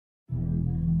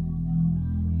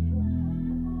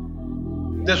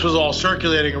this was all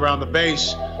circulating around the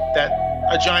base, that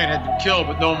a giant had been killed,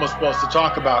 but no one was supposed to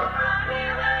talk about it.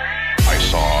 I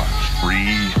saw 3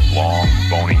 long,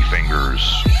 bony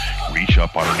fingers reach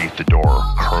up underneath the door,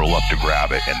 curl up to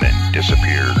grab it, and then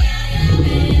disappear.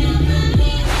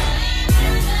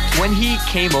 When he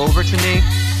came over to me,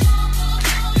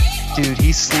 dude,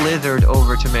 he slithered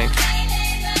over to me.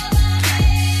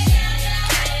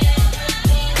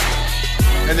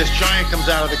 And this giant comes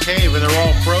out of the cave, and they're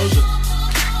all frozen.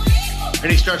 And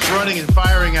he starts running and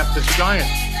firing at this giant.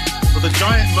 Well, the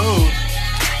giant moves.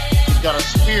 He's got a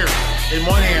spear in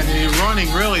one hand, and he's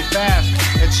running really fast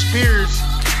and spears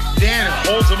Dan and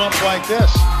holds him up like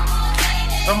this.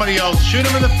 Somebody yells, shoot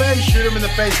him in the face, shoot him in the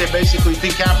face. They basically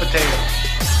decapitate him.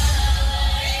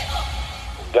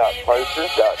 Got closer.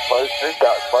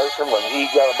 When he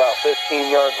got about 15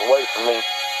 yards away from me,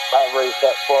 I raised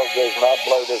that 12 gauge and I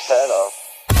blowed his head off.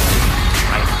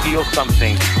 I feel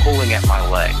something pulling at my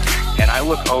leg, and I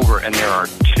look over and there are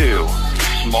 2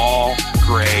 small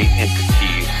gray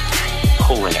entities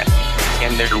pulling at me.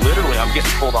 And they're literally, I'm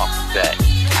getting pulled off the bed.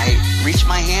 I reached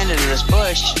my hand into this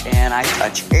bush and I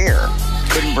touched air.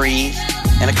 Couldn't breathe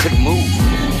and I couldn't move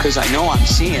because I know I'm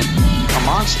seeing a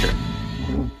monster.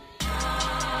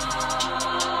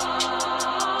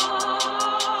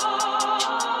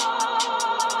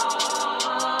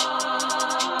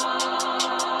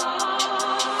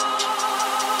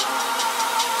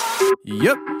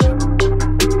 Yep.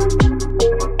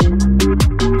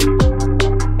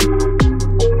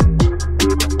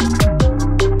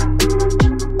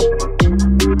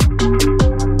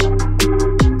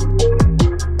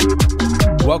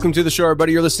 Welcome to the show,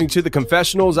 everybody. You're listening to The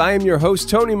Confessionals. I am your host,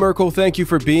 Tony Merkel. Thank you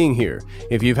for being here.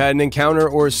 If you've had an encounter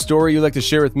or a story you'd like to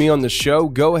share with me on the show,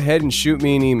 go ahead and shoot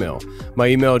me an email. My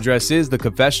email address is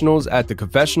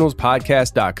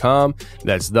theconfessionals@theconfessionalspodcast.com.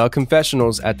 That's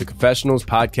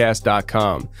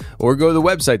theconfessionals@theconfessionalspodcast.com. Or go to the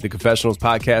website,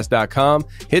 theconfessionalspodcast.com,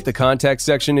 hit the contact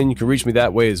section, and you can reach me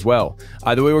that way as well.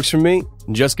 Either way works for me.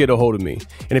 Just get a hold of me.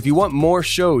 And if you want more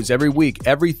shows every week,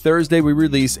 every Thursday we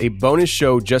release a bonus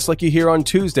show just like you hear on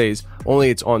Tuesdays,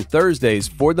 only it's on Thursdays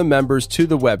for the members to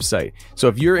the website. So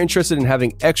if you're interested in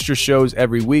having extra shows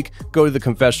every week, go to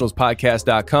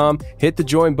theconfessionalspodcast.com, hit the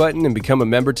join button, and become a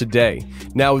member today.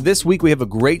 Now, this week we have a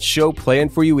great show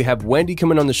planned for you. We have Wendy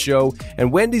coming on the show,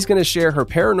 and Wendy's going to share her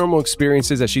paranormal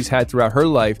experiences that she's had throughout her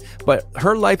life, but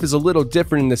her life is a little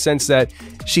different in the sense that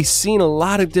she's seen a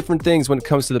lot of different things when it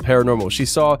comes to the paranormal. She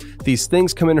saw these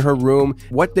things come in her room.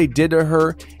 What they did to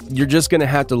her, you're just going to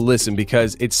have to listen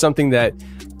because it's something that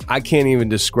I can't even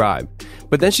describe.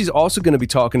 But then she's also going to be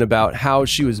talking about how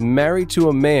she was married to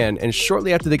a man, and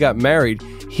shortly after they got married,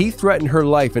 he threatened her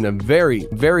life in a very,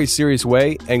 very serious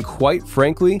way. And quite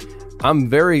frankly, I'm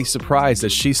very surprised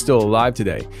that she's still alive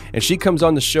today. And she comes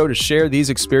on the show to share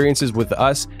these experiences with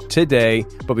us today.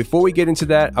 But before we get into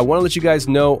that, I want to let you guys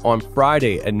know on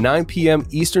Friday at 9 p.m.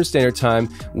 Eastern Standard Time,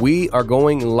 we are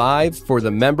going live for the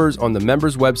members on the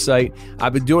members website.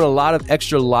 I've been doing a lot of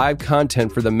extra live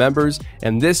content for the members.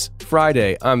 And this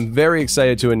Friday, I'm very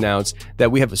excited to announce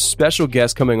that we have a special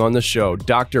guest coming on the show,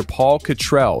 Dr. Paul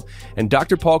Cottrell. And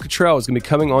Dr. Paul Cottrell is going to be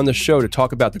coming on the show to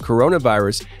talk about the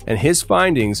coronavirus and his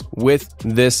findings with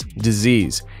this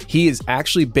disease. He is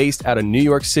actually based out of New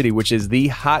York City, which is the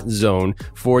hot zone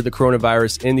for the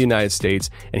coronavirus in the United States.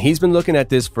 And he's been looking at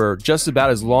this for just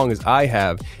about as long as I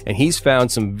have. And he's found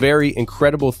some very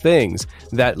incredible things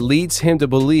that leads him to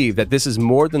believe that this is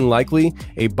more than likely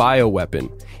a bioweapon.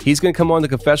 He's going to come on the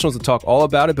Confessionals to talk all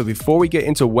about it. But before we get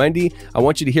into Wendy, I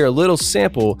want you to hear a little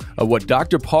sample of what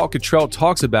Dr. Paul Cottrell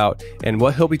talks about and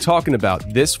what he'll be talking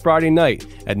about this Friday night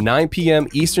at 9 p.m.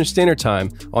 Eastern Standard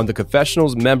Time on the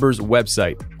Confessionals members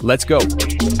website. Let's go.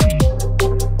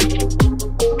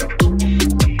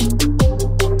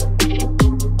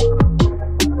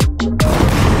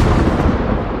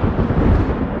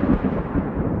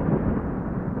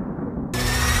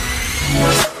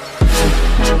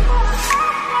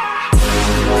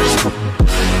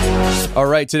 All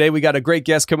right, today we got a great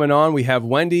guest coming on. We have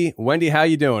Wendy. Wendy, how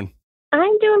you doing?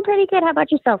 I'm doing pretty good. How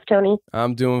about yourself, Tony?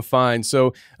 I'm doing fine.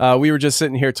 So we were just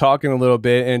sitting here talking a little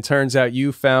bit, and it turns out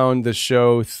you found the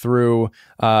show through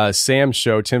Sam's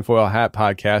show, Tinfoil Hat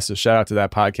Podcast. So shout out to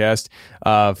that podcast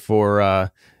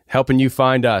for helping you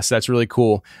find us. That's really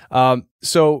cool.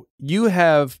 So you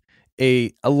have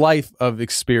a life of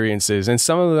experiences, and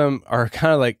some of them are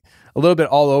kind of like a little bit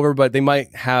all over, but they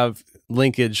might have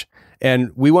linkage.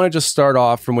 And we want to just start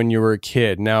off from when you were a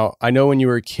kid. Now, I know when you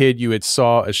were a kid, you had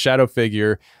saw a shadow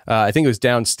figure. I think it was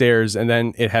downstairs, and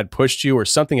then it had pushed you, or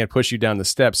something had pushed you down the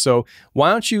steps. So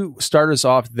why don't you start us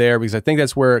off there? Because I think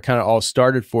that's where it kind of all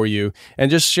started for you.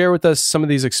 And just share with us some of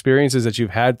these experiences that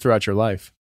you've had throughout your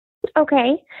life.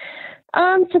 Okay.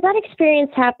 So that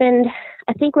experience happened,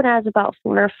 I think, when I was about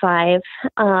 4 or 5.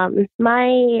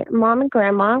 My mom and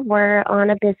grandma were on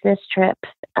a business trip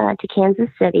to Kansas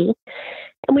City,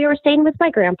 and we were staying with my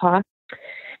grandpa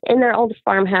in their old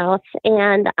farmhouse.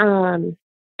 And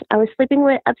I was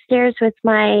sleeping upstairs with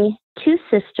my 2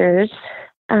 sisters,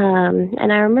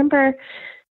 and I remember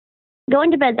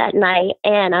going to bed that night,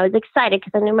 and I was excited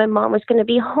because I knew my mom was going to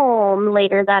be home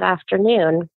later that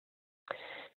afternoon.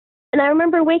 And I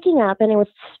remember waking up, and it was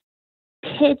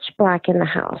pitch black in the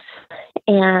house.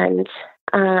 And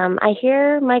I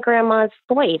hear my grandma's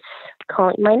voice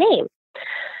calling my name.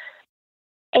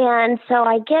 And so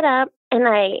I get up, and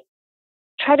I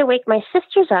try to wake my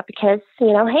sisters up because,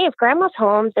 hey, if grandma's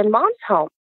home, then mom's home.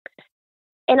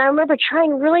 And I remember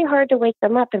trying really hard to wake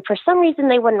them up, and for some reason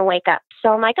they wouldn't wake up. So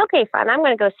I'm like, okay, fine, I'm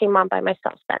going to go see mom by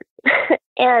myself then.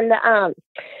 And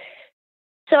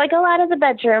so I go out of the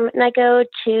bedroom, and I go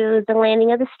to the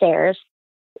landing of the stairs.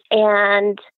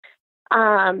 And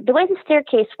the way the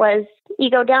staircase was, you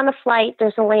go down a flight,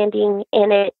 there's a landing,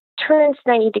 and it turns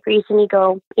 90 degrees, and you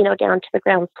go, down to the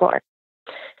ground floor.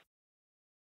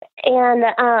 And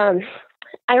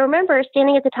I remember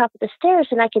standing at the top of the stairs,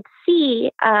 and I could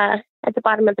see at the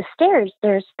bottom of the stairs,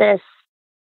 there's this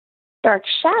dark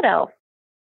shadow.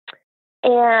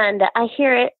 And I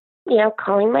hear it,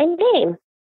 calling my name.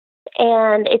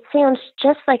 And it sounds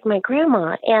just like my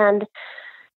grandma. And,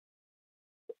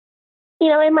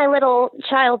 in my little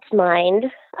child's mind,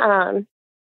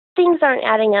 things aren't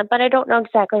adding up, but I don't know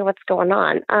exactly what's going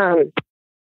on.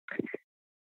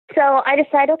 So I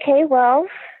decide, okay, well,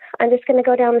 I'm just going to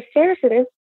go down the stairs and,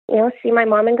 see my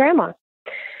mom and grandma.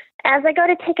 As I go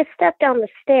to take a step down the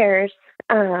stairs,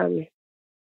 I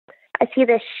see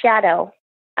this shadow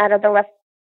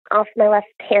off my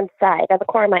left-hand side, out of the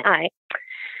corner of my eye.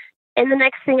 And the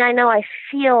next thing I know, I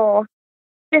feel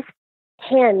this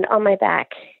hand on my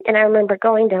back, and I remember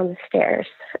going down the stairs.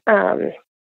 And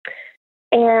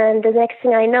the next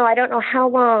thing I know, I don't know how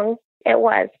long it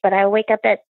was, but I wake up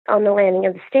on the landing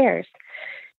of the stairs,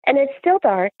 and it's still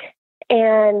dark,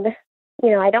 and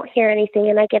I don't hear anything.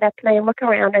 And I get up and I look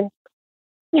around, and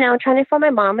I'm trying to find my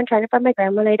mom and trying to find my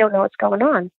grandma, and I don't know what's going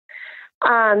on.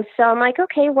 So I'm like,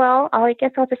 okay, well, I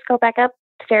guess I'll just go back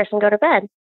upstairs and go to bed.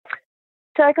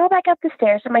 So I go back up the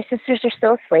stairs, and my sisters are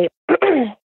still asleep.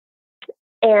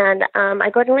 And I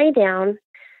go to lay down,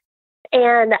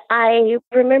 and I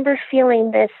remember feeling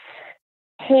this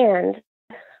hand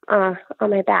on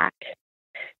my back.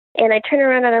 And I turn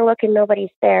around and I look, and nobody's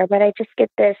there, but I just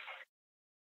get this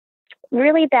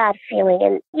really bad feeling.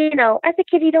 And, as a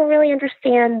kid, you don't really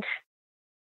understand,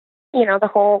 the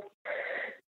whole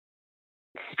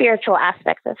spiritual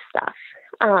aspects of stuff.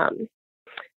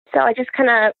 So I just kind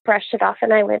of brushed it off,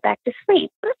 and I went back to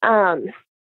sleep. And,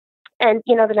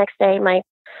 the next day my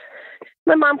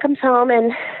mom comes home,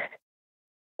 and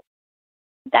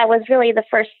that was really the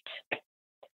first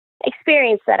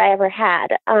experience that I ever had.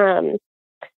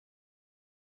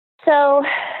 So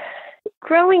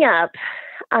growing up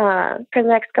for the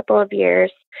next couple of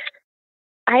years,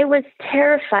 I was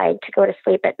terrified to go to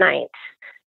sleep at night.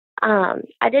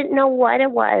 I didn't know what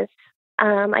it was.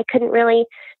 I couldn't really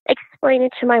explain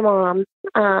it to my mom,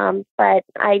 but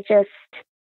I guess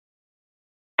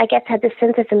had this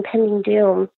sense of impending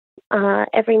doom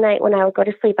every night when I would go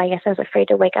to sleep. I guess I was afraid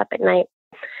to wake up at night.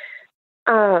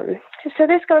 So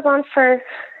this goes on for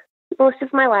most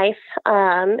of my life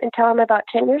until I'm about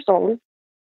 10 years old.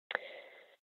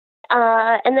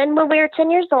 And then when I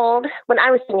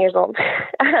was 10 years old,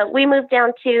 we moved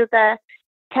down to the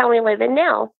town we live in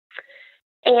now,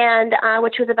 and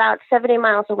which was about 70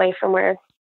 miles away from where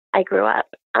I grew up.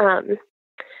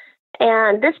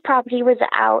 And this property was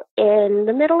out in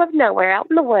the middle of nowhere, out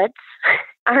in the woods.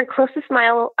 Our closest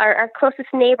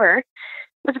neighbor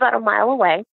was about a mile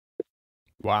away.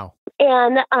 Wow.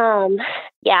 And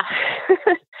yeah,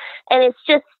 and it's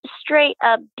just straight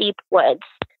up deep woods,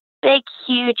 big,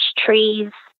 huge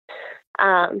trees.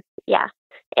 Yeah.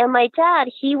 And my dad,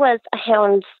 he was a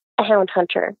hound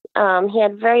hunter. He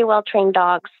had very well trained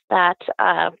dogs that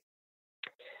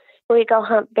we go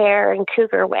hunt bear and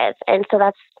cougar with, and so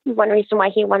that's one reason why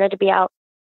he wanted to be out,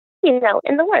 in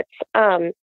the woods.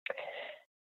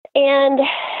 And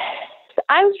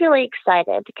I was really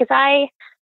excited because I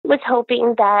was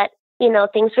hoping that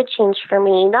things would change for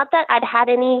me. Not that I'd had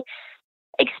any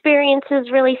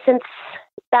experiences really since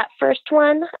that first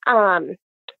one.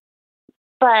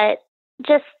 But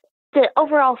just the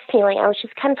overall feeling, I was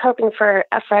just kind of hoping for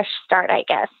a fresh start, I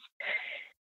guess.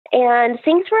 And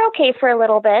things were okay for a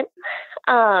little bit.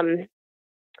 And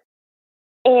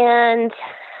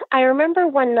I remember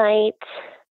one night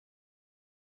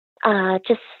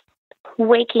just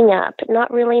waking up,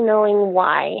 not really knowing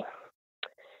why.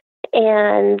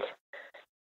 And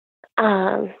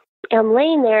I'm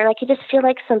laying there, and I could just feel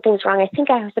like something's wrong. I think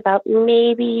I was about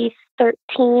maybe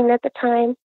 13 at the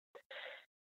time.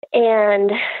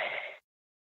 And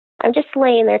I'm just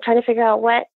laying there trying to figure out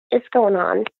what is going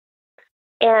on.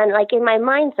 And like in my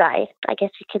mind's eye, I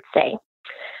guess you could say,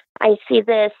 I see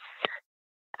this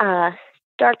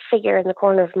dark figure in the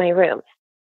corner of my room.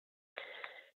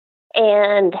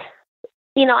 And,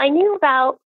 you know, I knew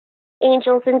about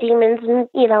angels and demons and,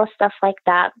 you know, stuff like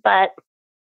that, but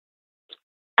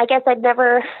I guess I'd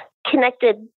never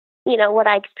connected, you know, what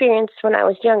I experienced when I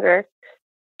was younger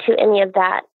to any of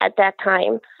that at that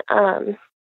time.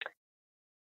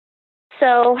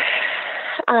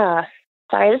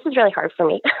 Sorry, this is really hard for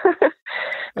me.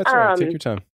 That's all right. Take your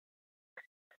time.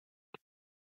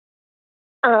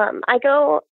 I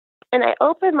go and I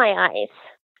open my eyes,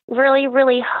 really,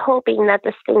 really hoping that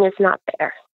this thing is not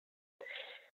there.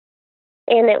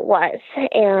 And it was.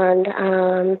 And,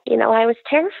 you know, I was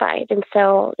terrified. And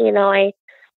so, you know, I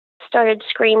started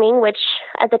screaming, which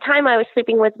at the time I was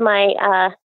sleeping with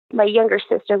my younger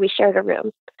sister. We shared a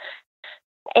room.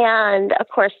 And of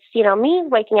course, you know, me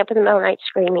waking up in the middle of the night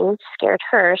screaming scared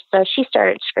her. So she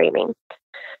started screaming.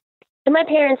 And my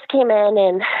parents came in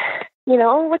and, you know,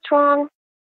 oh, what's wrong?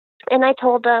 And I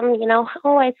told them, you know,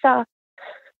 oh, I saw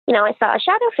a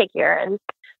shadow figure. And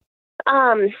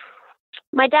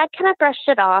my dad kind of brushed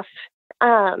it off.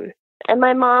 And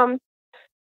my mom,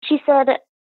 she said,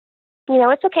 you know,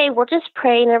 it's okay. We'll just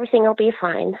pray and everything will be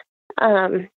fine.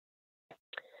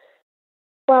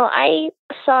 Well, I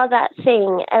saw that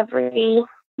thing every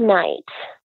night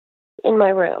in my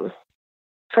room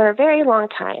for a very long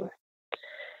time.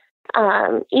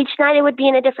 Each night it would be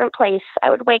in a different place. I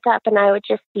would wake up and I would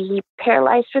just be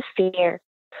paralyzed with fear.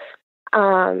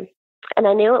 And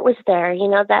I knew it was there, you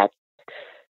know, that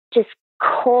just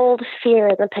cold fear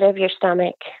in the pit of your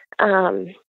stomach.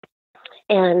 And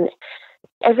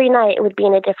every night it would be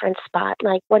in a different spot.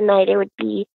 Like one night it would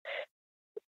be,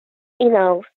 you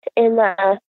know,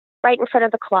 right in front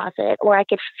of the closet, or I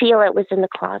could feel it was in the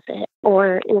closet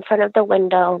or in front of the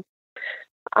window.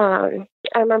 I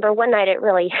remember one night it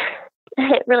really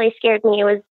scared me. It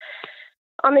was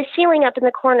on the ceiling up in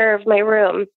the corner of my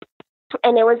room,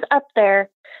 and it was up there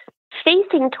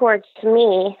facing towards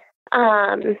me.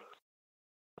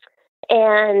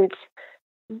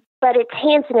 But its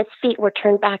hands and its feet were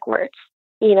turned backwards,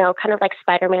 you know, kind of like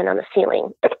Spider-Man on the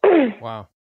ceiling. Wow.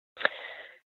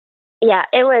 Yeah,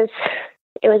 it was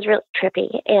really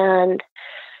trippy, and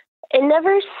it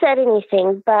never said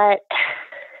anything, but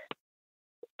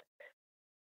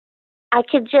I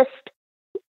could just,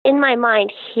 in my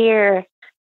mind, hear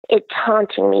it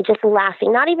taunting me, just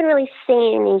laughing, not even really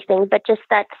saying anything, but just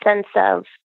that sense of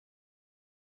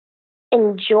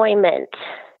enjoyment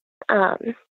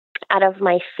out of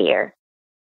my fear.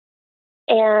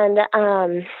 And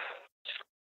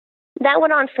that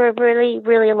went on for a really,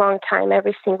 really long time,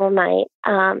 every single night.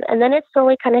 And then it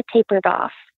slowly kind of tapered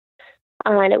off.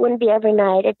 And it wouldn't be every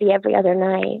night, it'd be every other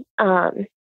night.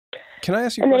 Can I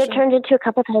ask you a question? And then it turned into a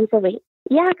couple times a week.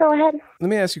 Yeah, go ahead. Let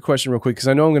me ask you a question real quick, because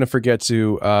I know I'm going to forget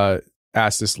to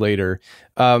ask this later.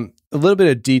 A little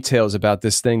bit of details about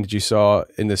this thing that you saw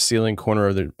in the ceiling corner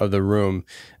of the room.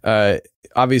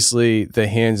 Obviously, the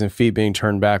hands and feet being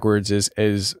turned backwards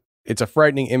is it's a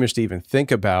frightening image to even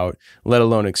think about, let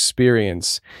alone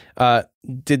experience.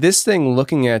 Did this thing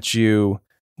looking at you,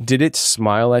 did it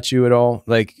smile at you at all?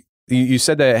 Like you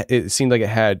said that it seemed like it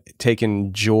had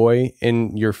taken joy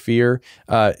in your fear.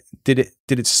 Did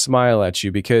it smile at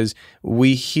you? Because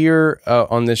we hear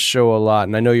on this show a lot,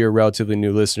 and I know you're a relatively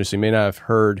new listener, so you may not have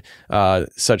heard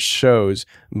such shows,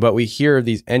 but we hear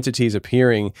these entities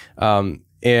appearing,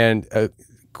 and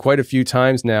quite a few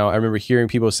times now, I remember hearing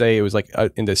people say it was like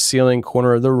in the ceiling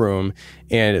corner of the room,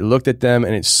 and it looked at them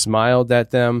and it smiled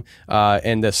at them,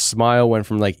 and the smile went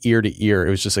from like ear to ear. It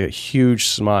was just like a huge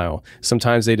smile.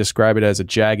 Sometimes they describe it as a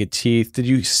jagged teeth. Did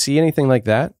you see anything like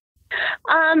that?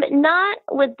 Not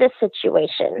with this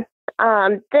situation.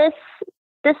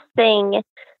 This thing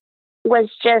was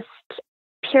just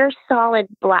pure solid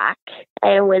black.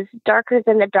 It was darker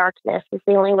than the darkness is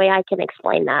the only way I can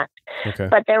explain that. Okay.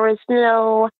 But there was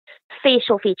no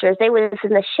facial features. It was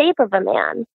in the shape of a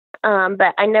man,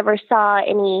 but I never saw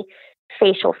any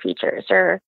facial features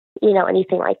or, you know,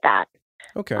 anything like that.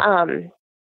 Okay.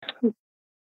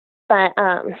 But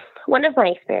one of my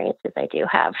experiences, I do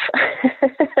have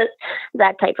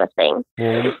that type of thing.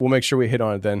 Well, we'll make sure we hit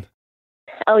on it then.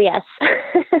 Oh, yes.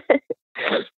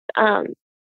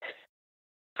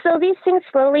 So these things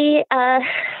slowly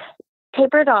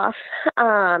tapered off.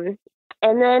 And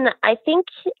then I think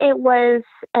it was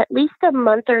at least a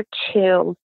month or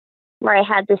two where I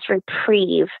had this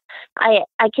reprieve. I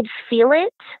could feel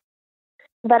it,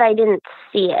 but I didn't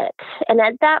see it. And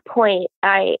at that point,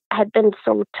 I had been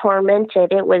so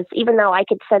tormented. It was, even though I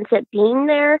could sense it being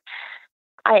there,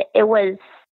 it was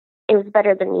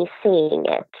better than me seeing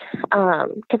it.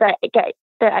 Because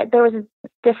there was a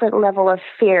different level of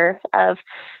fear of,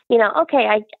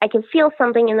 okay, I can feel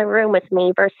something in the room with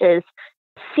me versus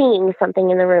seeing something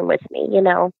in the room with me,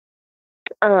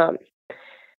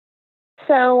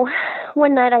 So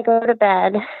one night I go to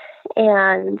bed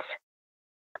and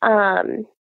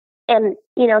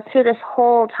through this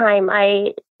whole time,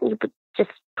 I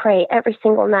just pray every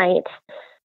single night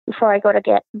before I go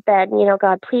to bed,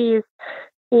 God, please,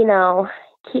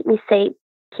 keep me safe,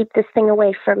 keep this thing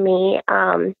away from me.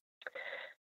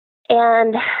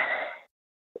 And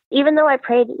even though I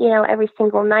prayed, every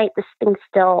single night, this thing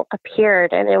still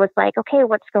appeared. And it was like, okay,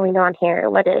 what's going on here?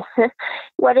 What did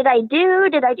I do?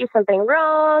 Did I do something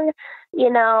wrong?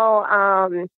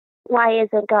 Why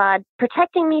isn't God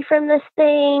protecting me from this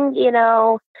thing?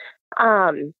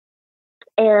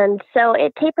 And so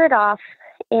it tapered off.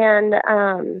 And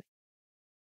I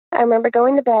remember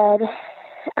going to bed,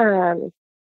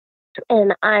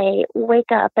 and I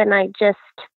wake up and I just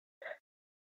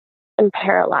am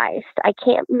paralyzed. I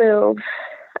can't move.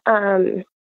 And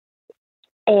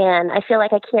I feel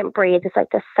like I can't breathe. It's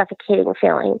like this suffocating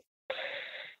feeling.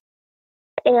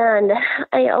 And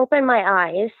I open my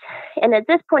eyes, and at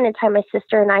this point in time, my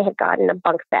sister and I had gotten a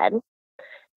bunk bed.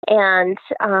 And,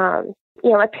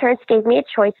 my parents gave me a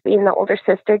choice, being the older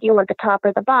sister, do you want the top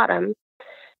or the bottom?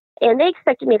 And they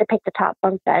expected me to pick the top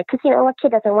bunk bed because, what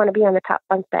kid doesn't want to be on the top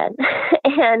bunk bed?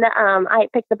 And I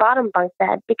picked the bottom bunk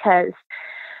bed because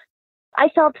I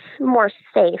felt more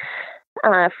safe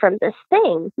from this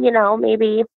thing.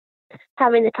 Maybe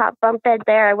having the top bunk bed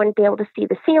there, I wouldn't be able to see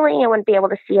the ceiling. I wouldn't be able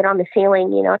to see it on the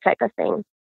ceiling, type of thing.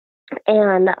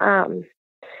 And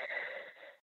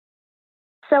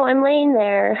so I'm laying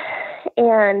there,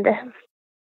 and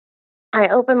I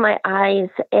open my eyes,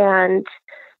 and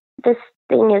this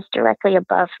thing is directly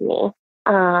above me,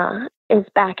 is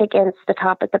back against the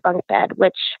top of the bunk bed,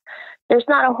 which there's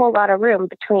not a whole lot of room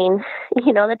between,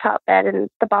 the top bed and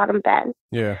the bottom bed.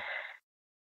 Yeah.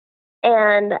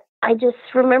 And I just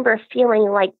remember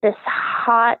feeling like this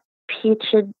hot,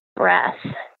 putrid breath.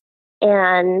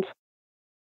 And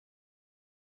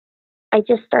I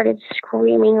just started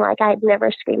screaming like I'd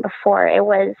never screamed before. It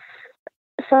was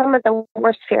some of the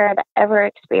worst fear I'd ever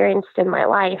experienced in my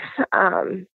life.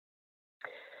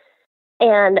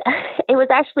 And it was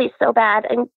actually so bad.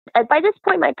 And by this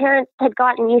point, my parents had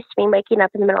gotten used to me waking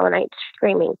up in the middle of the night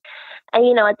screaming.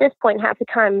 And, at this point, half the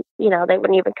time, they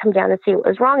wouldn't even come down and see what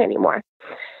was wrong anymore.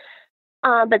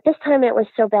 But this time it was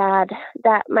so bad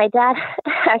that my dad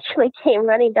actually came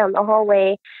running down the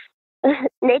hallway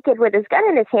naked with his gun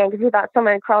in his hand because he thought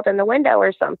someone had crawled in the window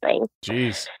or something.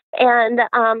 Jeez. And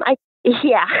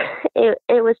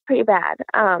it was pretty bad.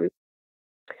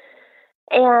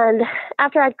 And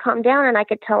after I'd calmed down and I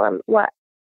could tell him what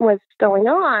was going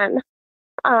on,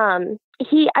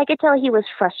 I could tell he was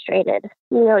frustrated.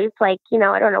 He's like,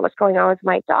 I don't know what's going on with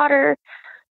my daughter.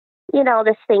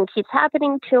 This thing keeps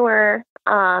happening to her,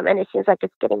 and it seems like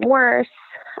it's getting worse.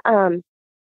 And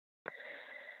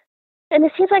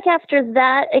it seems like after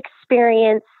that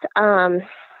experience,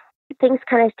 things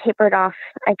kind of tapered off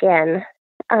again.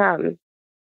 And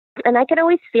I could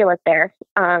always feel it there.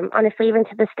 Honestly, even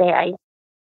to this day,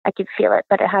 I could feel it,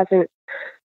 but it hasn't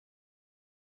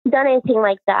done anything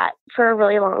like that for a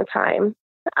really long time.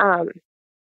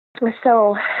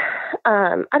 So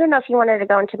I don't know if you wanted to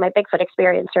go into my Bigfoot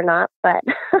experience or not, but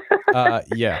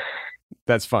yeah,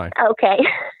 that's fine. Okay.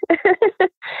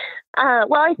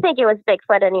 Well, I think it was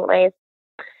Bigfoot anyways.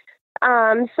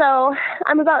 So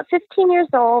I'm about 15 years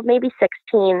old, maybe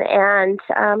 16, and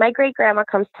my great grandma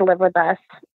comes to live with us.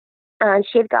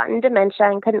 She had gotten dementia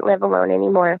and couldn't live alone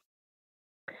anymore.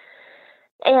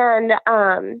 And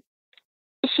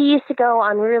she used to go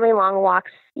on really long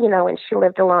walks, when she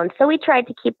lived alone. So we tried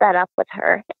to keep that up with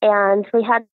her. And we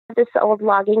had this old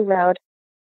logging road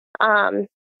on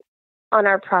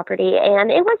our property, and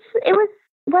it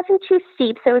wasn't too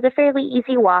steep, so it was a fairly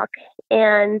easy walk.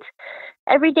 And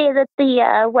every day that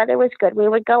the weather was good, we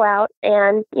would go out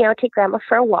and take Grandma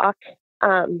for a walk.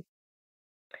 And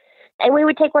and we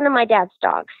would take one of my dad's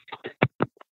dogs.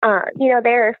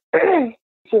 They're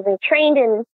trained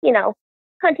in,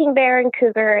 hunting bear and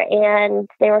cougar, and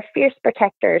they were fierce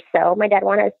protectors. So my dad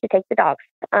wanted us to take the dogs.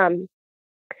 So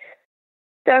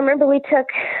I remember we took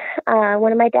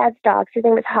one of my dad's dogs. His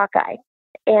name was Hawkeye.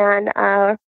 And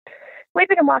we'd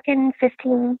been walking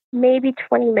 15, maybe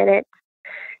 20 minutes.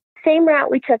 Same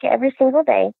route we took every single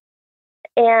day.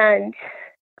 And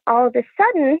all of a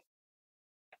sudden,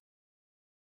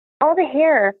 all the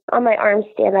hair on my arms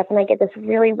stand up, and I get this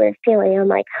really weird feeling. I'm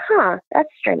like, that's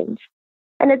strange.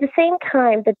 And at the same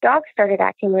time, the dog started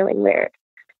acting really weird.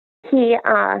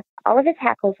 All of his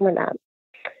hackles went up,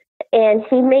 and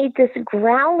he made this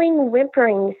growling,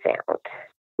 whimpering sound,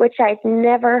 which I'd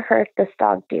never heard this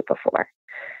dog do before.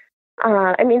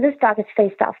 This dog has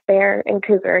faced off bear and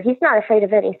cougar. He's not afraid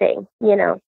of anything,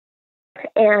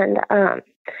 And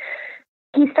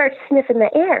he starts sniffing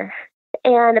the air.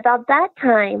 And about that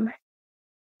time,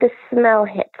 the smell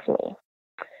hits me.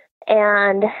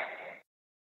 And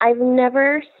I've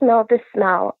never smelled this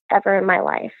smell ever in my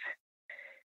life.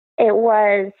 It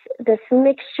was this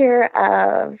mixture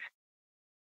of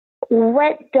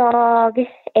wet dog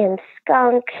and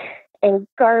skunk and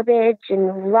garbage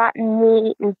and rotten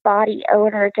meat and body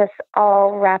odor just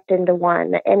all wrapped into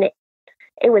one. And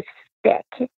it was thick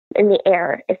in the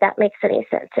air, if that makes any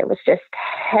sense. It was just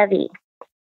heavy.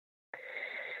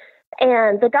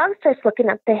 And the dog starts looking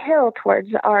up the hill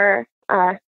towards our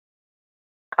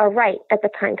right at the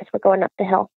time, because we're going up the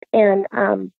hill. And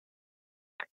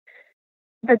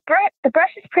the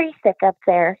brush is pretty thick up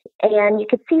there, and you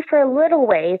could see for a little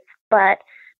ways, but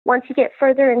once you get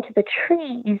further into the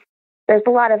trees, there's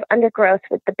a lot of undergrowth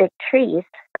with the big trees.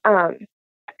 And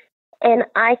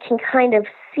I can kind of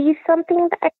see something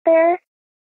back there,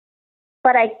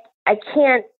 but I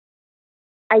can't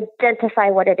identify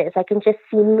what it is. I can just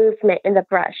see movement in the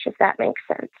brush, if that makes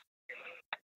sense.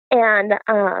 And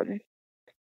I'm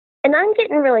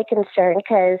getting really concerned,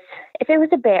 because if it was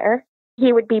a bear,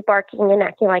 he would be barking and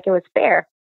acting like it was a bear.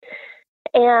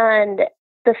 And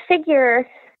the figure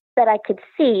that I could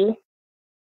see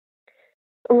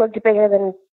looked bigger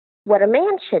than what a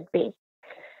man should be.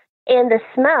 And the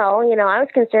smell, I was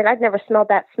concerned. I'd never smelled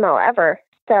that smell ever.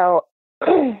 So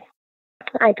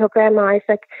I told Grandma, I was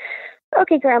like,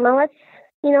 okay, Grandma, let's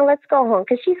go home,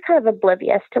 because she's kind of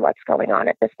oblivious to what's going on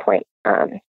at this point.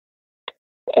 And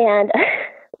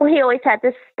we always had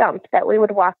this stump that we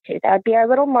would walk to. That would be our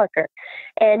little marker.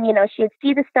 And, she'd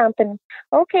see the stump and,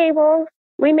 okay, well,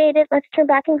 we made it. Let's turn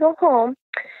back and go home.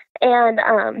 And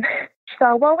she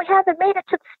thought, well, we haven't made it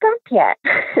to the stump yet.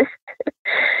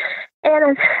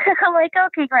 And I'm like,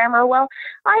 okay, Grandma, well,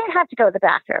 I have to go to the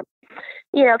bathroom,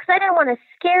 because I didn't want to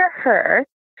scare her.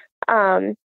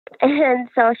 And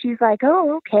so she's like,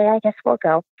 oh, okay, I guess we'll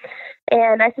go.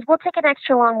 And I said, we'll take an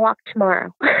extra long walk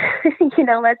tomorrow.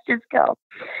 Let's just go.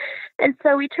 And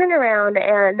so we turned around,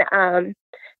 and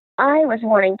I was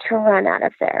wanting to run out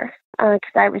of there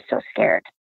because I was so scared.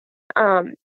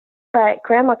 But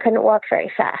Grandma couldn't walk very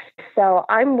fast. So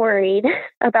I'm worried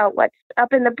about what's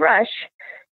up in the brush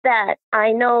that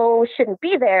I know shouldn't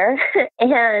be there,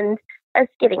 and us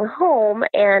getting home,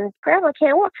 and Grandma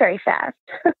can't walk very fast.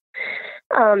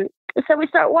 So we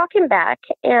start walking back,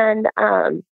 and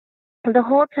the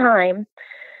whole time,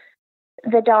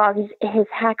 the dog, his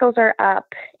hackles are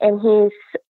up, and he's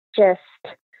just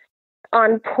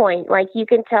on point. Like, you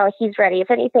can tell he's ready.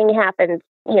 If anything happens,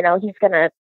 he's going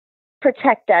to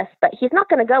protect us, but he's not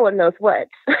going to go in those woods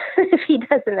if he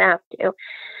doesn't have to.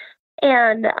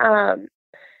 And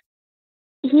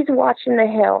he's watching the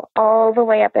hill all the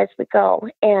way up as we go,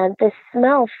 and the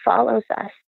smell follows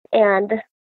us. And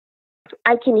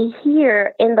I can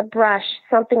hear in the brush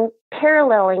something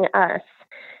paralleling us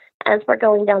as we're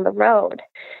going down the road.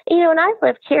 And I've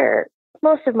lived here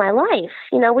most of my life.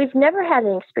 We've never had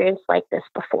an experience like this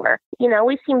before.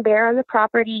 We've seen bear on the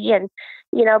property, and,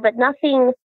 but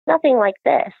nothing like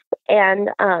this. And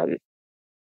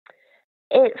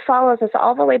it follows us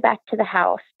all the way back to the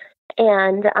house.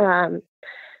 And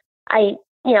I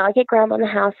get Grandma in the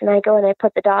house, and I go and I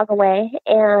put the dog away.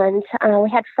 And we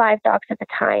had 5 dogs at the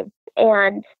time.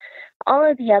 And all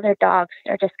of the other dogs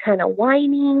are just kind of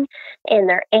whining, and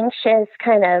they're anxious,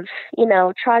 kind of,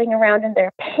 trotting around in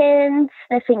their pens,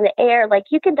 sniffing the air. Like,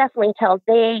 you can definitely tell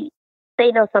they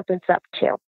know something's up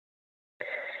too.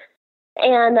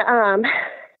 And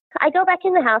I go back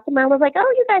in the house, and Mom was like,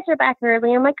 oh, you guys are back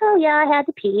early. I'm like, oh, yeah, I had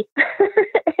to pee.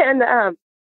 And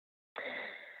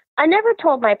I never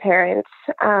told my parents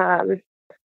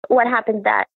what happened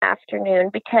that afternoon,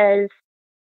 because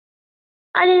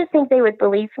I didn't think they would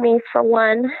believe me, for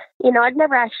one. I'd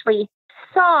never actually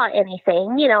saw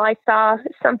anything. I saw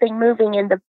something moving in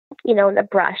the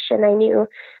brush, and I knew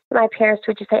my parents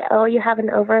would just say, "Oh, you have an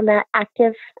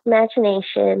overactive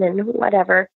imagination," and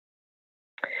whatever.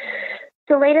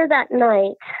 So later that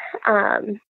night,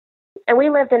 and we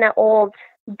lived in an old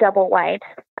double wide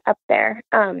up there.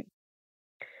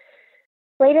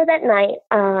 Later that night,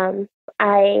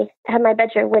 I had my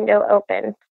bedroom window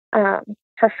open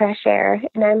for fresh air,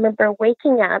 and I remember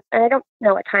waking up, and I don't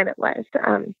know what time it was,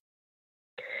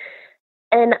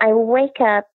 and I wake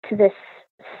up to this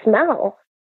smell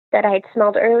that I had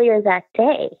smelled earlier that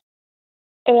day,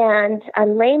 and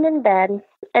I'm laying in bed,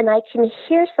 and I can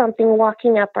hear something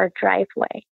walking up our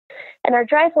driveway. And our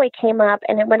driveway came up,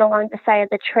 and it went along the side of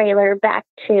the trailer back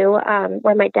to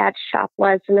where my dad's shop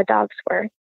was and the dogs were.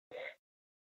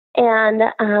 And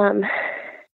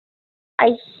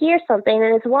I hear something,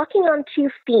 and it's walking on 2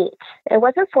 feet. It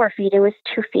wasn't 4 feet, it was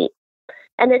 2 feet.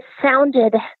 And it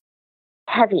sounded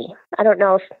heavy. I don't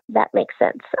know if that makes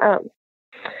sense.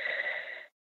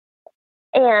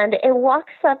 And it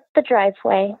walks up the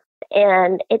driveway,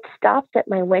 and it stops at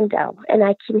my window, and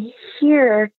I can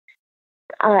hear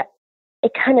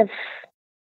it kind of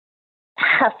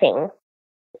huffing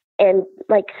and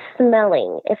like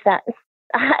smelling, if that,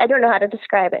 I don't know how to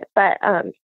describe it, but,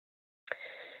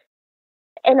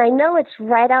 and I know it's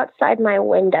right outside my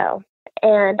window,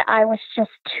 and I was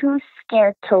just too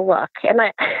scared to look. And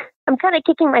I'm kind of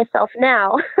kicking myself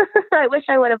now. I wish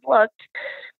I would have looked,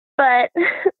 but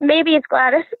maybe it's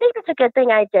a good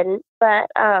thing I didn't, but,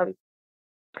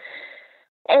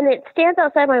 and it stands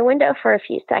outside my window for a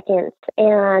few seconds,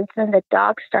 and then the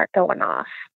dogs start going off.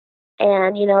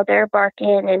 And, they're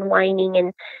barking and whining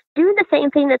and doing the same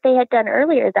thing that they had done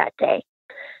earlier that day,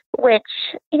 which,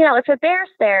 if a bear's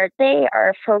there, they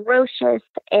are ferocious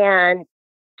and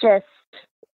just,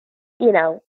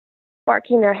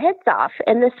 barking their heads off.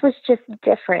 And this was just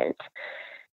different.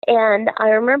 And I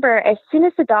remember as soon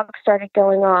as the dogs started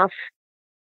going off,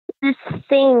 this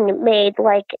thing made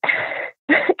like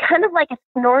kind of like a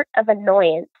snort of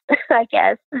annoyance, I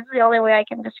guess is the only way I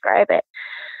can describe it.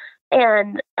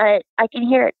 And I can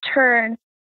hear it turn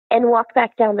and walk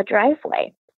back down the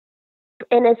driveway.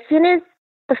 And as soon as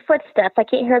the footsteps, I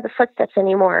can't hear the footsteps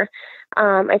anymore.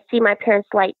 I see my parents'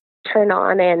 light turn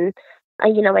on, and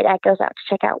my dad goes out to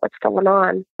check out what's going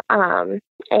on.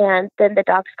 And then the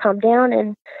dogs calm down,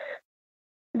 and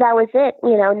that was it.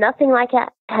 Nothing like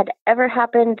that had ever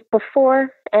happened before,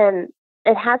 and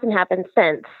it hasn't happened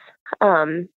since.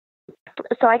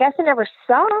 So I guess I never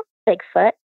saw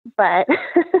Bigfoot, but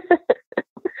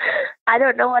I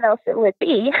don't know what else it would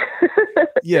be.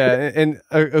 Yeah. And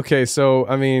okay. So,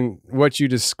 I mean, what you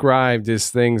described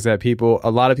is things that a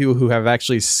lot of people who have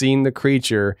actually seen the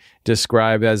creature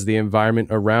describe as the environment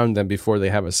around them before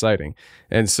they have a sighting.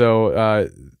 And so,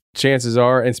 chances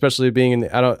are, and especially being in,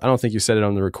 I don't think you said it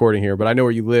on the recording here, but I know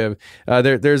where you live.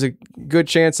 There's a good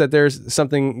chance that there's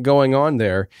something going on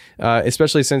there,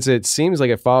 especially since it seems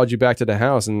like it followed you back to the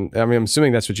house. And I mean, I'm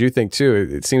assuming that's what you think too.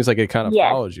 It seems like it kind of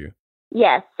followed you.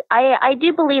 Yes, I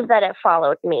do believe that it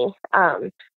followed me.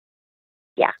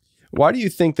 Yeah. Why do you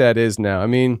think that is now? I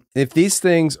mean, if these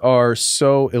things are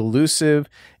so elusive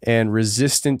and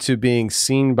resistant to being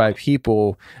seen by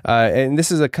people, and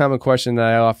this is a common question that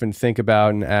I often think about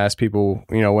and ask people,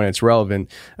 when it's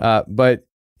relevant. But,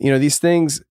 these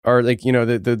things are like,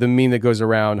 the meme that goes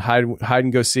around, hide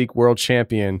and go seek world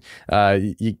champion.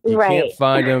 You right. Can't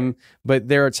find them, but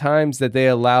there are times that they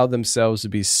allow themselves to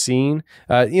be seen.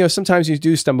 Sometimes you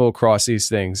do stumble across these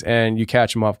things and you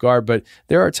catch them off guard, but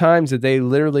there are times that they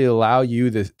literally allow you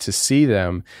to see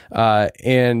them.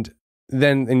 And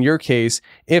then in your case,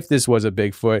 if this was a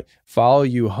Bigfoot, follow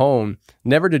you home,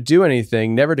 never to do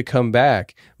anything, never to come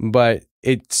back, but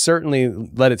it certainly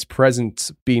let its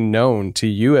presence be known to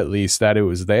you, at least, that it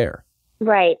was there.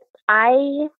 Right.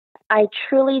 I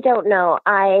truly don't know.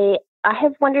 I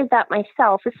have wondered that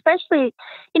myself, especially,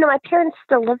 my parents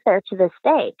still live there to this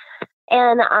day.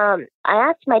 And I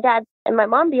asked my dad and my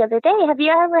mom the other day, have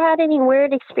you ever had any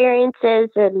weird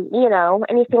experiences and,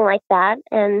 anything like that?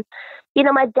 And,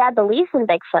 my dad believes in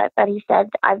Bigfoot, but he said,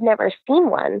 I've never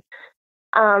seen one.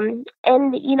 And,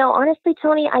 honestly,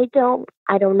 Tony, I don't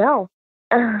know.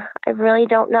 I really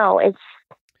don't know. It's,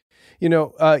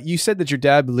 you said that your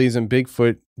dad believes in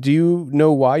Bigfoot. Do you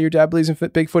know why your dad believes in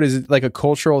Bigfoot? Is it like a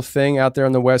cultural thing out there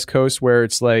on the West Coast where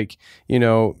it's like,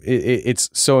 it's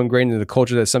so ingrained in the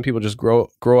culture that some people just grow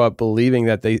up believing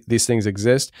that these things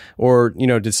exist? Or,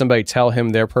 did somebody tell him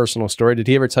their personal story? Did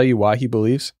he ever tell you why he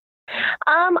believes?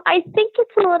 I think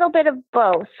it's a little bit of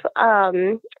both.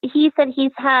 He said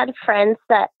he's had friends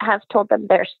that have told them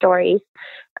their stories.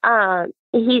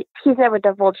 He's never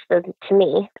divulged them to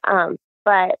me.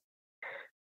 But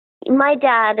my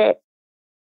dad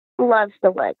loves the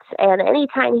woods, and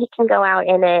anytime he can go out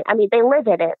in it, I mean, they live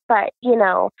in it, but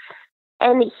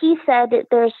and he said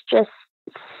there's just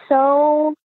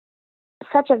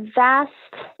such a vast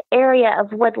area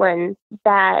of woodland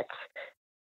that,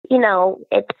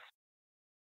 it's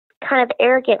kind of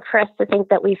arrogant for us to think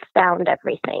that we've found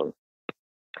everything.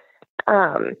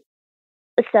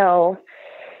 So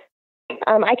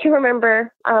I can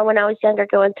remember when I was younger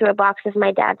going through a box of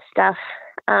my dad's stuff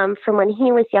from when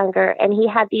he was younger, and he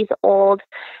had these old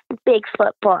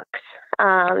Bigfoot books,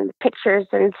 pictures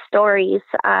and stories.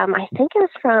 I think it was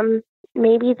from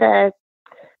maybe the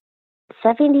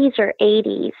 70s or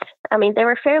 80s. I mean, they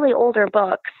were fairly older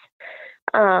books.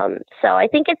 So I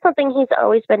think it's something he's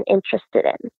always been interested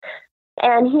in.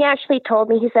 And he actually told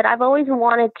me, he said, I've always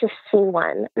wanted to see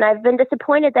one, and I've been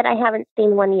disappointed that I haven't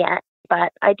seen one yet,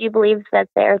 but I do believe that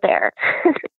they're there.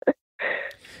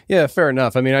 Yeah, fair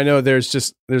enough. I mean, I know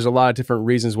there's a lot of different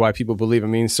reasons why people believe. I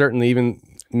mean, certainly even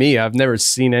me, I've never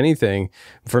seen anything.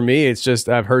 For me, it's just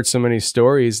I've heard so many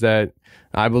stories that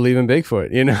I believe in Bigfoot,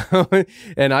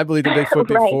 and I believed in Bigfoot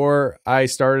before I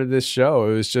started this show.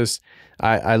 It was just,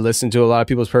 I listened to a lot of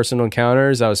people's personal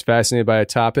encounters. I was fascinated by a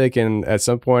topic. And at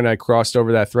some point I crossed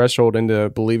over that threshold into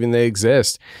believing they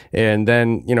exist. And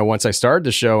then, once I started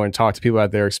the show and talked to people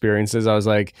about their experiences, I was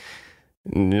like,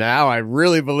 now I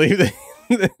really believe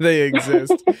they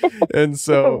exist. And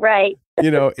so, right.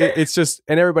 It's just,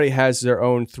 and everybody has their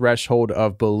own threshold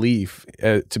of belief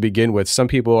to begin with. Some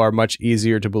people are much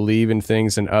easier to believe in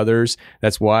things than others.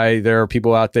 That's why there are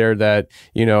people out there that,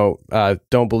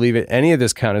 don't believe in any of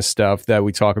this kind of stuff that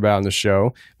we talk about on the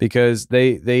show, because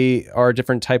they are a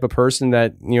different type of person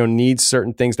that, needs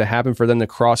certain things to happen for them to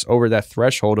cross over that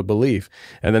threshold of belief.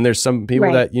 And then there's some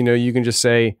people that, you can just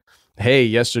say, hey,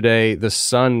 yesterday the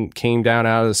sun came down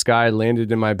out of the sky, landed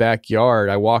in my backyard.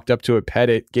 I walked up to it, pet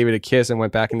it, gave it a kiss, and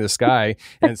went back into the sky.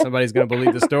 And somebody's going to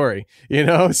believe the story,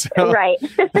 So, right.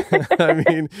 I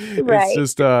mean, it's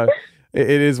just, it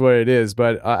is what it is.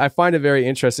 But I find it very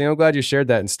interesting. I'm glad you shared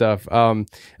that and stuff.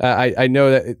 I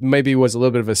know that it maybe was a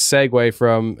little bit of a segue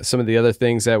from some of the other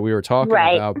things that we were talking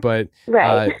about, but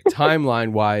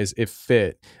timeline wise, it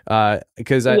fit.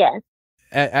 Because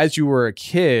as you were a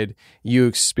kid, you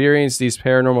experienced these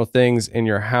paranormal things in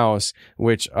your house,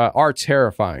 which are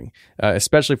terrifying,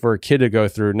 especially for a kid to go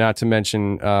through, not to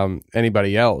mention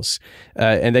anybody else.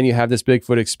 And then you have this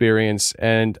Bigfoot experience.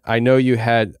 And I know you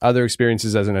had other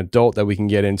experiences as an adult that we can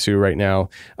get into right now.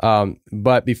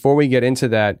 But before we get into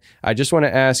that, I just want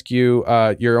to ask you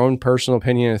your own personal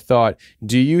opinion and thought.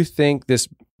 Do you think this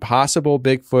possible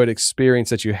Bigfoot experience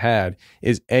that you had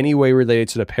is any way related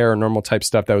to the paranormal type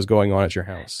stuff that was going on at your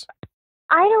house?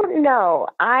 I don't know.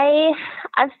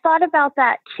 I've thought about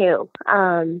that too.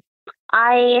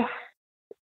 I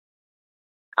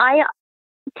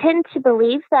tend to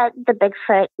believe that the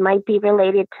Bigfoot might be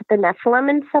related to the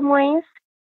Nephilim in some ways.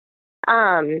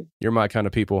 You're my kind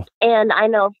of people. And I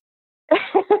know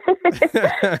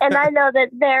and I know that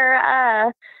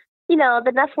they're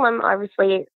the Nephilim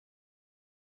obviously,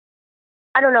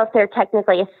 I don't know if they're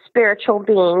technically a spiritual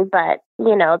being, but,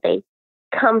 they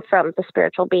come from the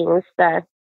spiritual beings, the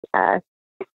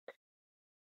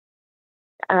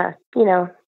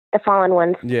fallen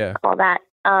ones, all that.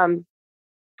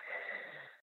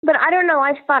 But I don't know.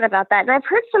 I've thought about that. And I've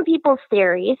heard some people's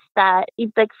theories that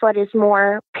Bigfoot is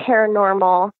more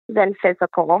paranormal than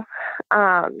physical.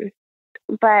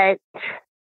 But,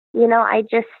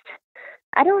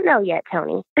 I don't know yet,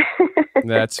 Tony.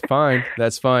 That's fine.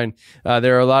 That's fine.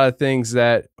 There are a lot of things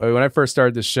that when I first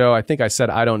started the show, I think I said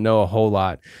I don't know a whole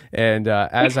lot. And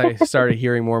as I started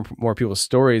hearing more people's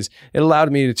stories, it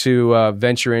allowed me to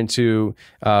venture into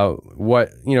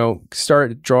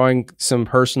start drawing some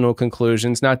personal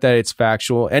conclusions. Not that it's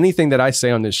factual. Anything that I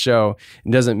say on this show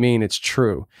doesn't mean it's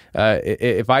true.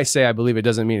 If I say I believe it,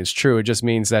 doesn't mean it's true. It just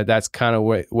means that that's kind of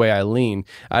way I lean.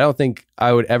 I don't think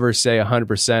I would ever say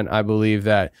 100% I believe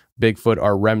that Bigfoot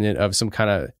are remnant of some kind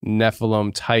of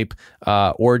Nephilim type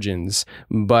origins,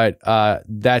 but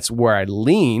that's where I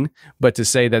lean. But to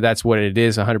say that that's what it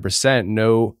is 100%,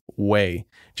 no way.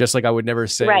 Just like I would never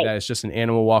say that it's just an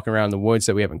animal walking around the woods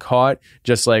that we haven't caught.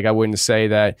 Just like I wouldn't say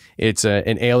that it's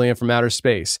an alien from outer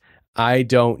space. I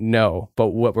don't know, but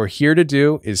what we're here to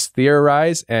do is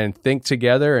theorize and think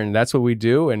together, and that's what we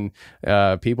do. And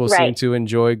people seem to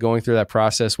enjoy going through that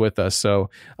process with us. So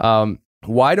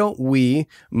why don't we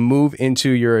move into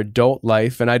your adult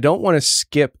life? And I don't want to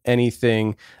skip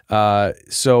anything.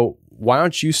 So why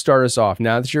don't you start us off?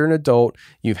 Now that you're an adult,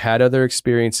 you've had other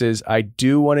experiences. I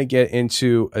do want to get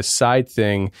into a side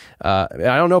thing. I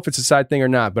don't know if it's a side thing or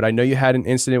not, but I know you had an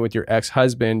incident with your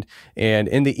ex-husband, and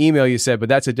in the email you said, but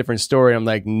that's a different story. I'm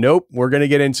like, nope, we're going to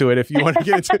get into it if you want to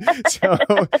get into it. So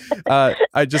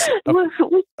I just,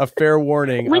 a fair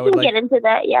warning. We can get into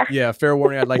that. Yeah. Yeah. Fair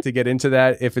warning. I'd like to get into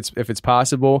that if it's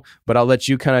possible, but I'll let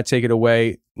you kind of take it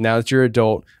away. Now that you're an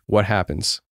adult, what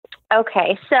happens?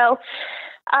 Okay. So,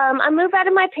 I moved out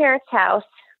of my parents' house,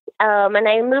 and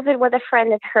I moved in with a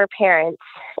friend of her parents.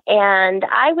 And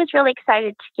I was really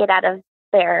excited to get out of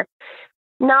there,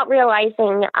 not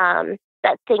realizing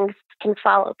that things can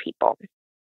follow people.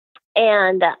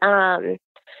 And I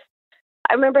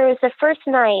remember it was the first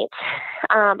night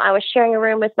I was sharing a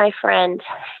room with my friend,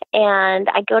 and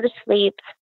I go to sleep,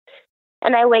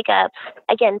 and I wake up,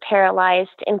 again, paralyzed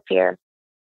in fear.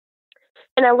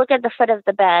 And I look at the foot of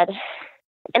the bed,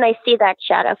 and I see that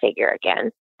shadow figure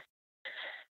again.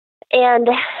 And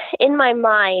in my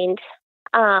mind,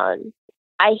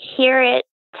 I hear it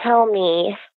tell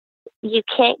me, you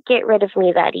can't get rid of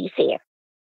me that easy.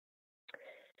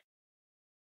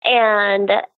 And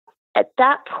at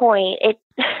that point,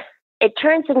 it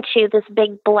turns into this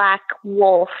big black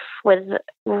wolf with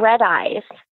red eyes,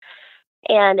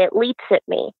 and it leaps at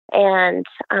me. And,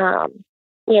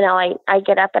 I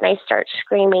get up and I start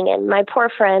screaming, and my poor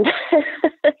friend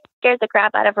scared the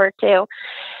crap out of her too.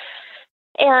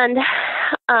 And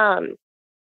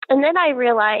then I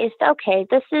realized, okay,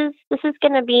 this is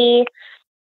going to be,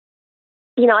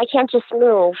 I can't just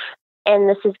move and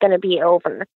this is going to be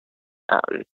over.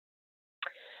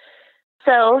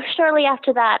 So shortly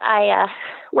after that, I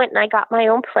went and I got my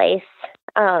own place.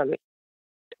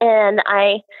 And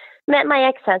I met my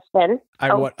ex-husband.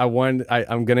 I'm going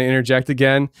to interject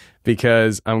again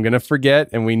because I'm going to forget,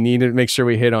 and we need to make sure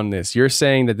we hit on this. You're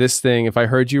saying that this thing, if I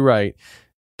heard you right,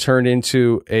 turned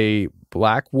into a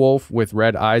black wolf with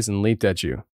red eyes and leaped at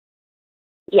you.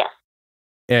 Yes.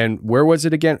 And where was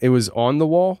it again? It was on the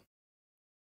wall?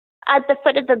 At the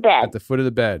foot of the bed. At the foot of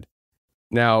the bed.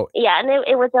 Now. Yeah, and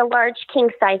it was a large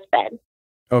king-size bed.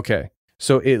 Okay.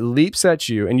 So it leaps at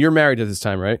you, and you're married at this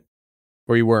time, right?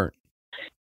 Or you weren't?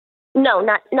 No,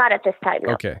 not at this time.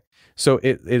 No. Okay. So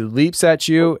it leaps at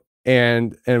you,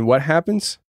 and what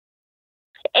happens?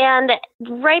 And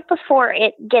right before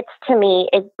it gets to me,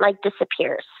 it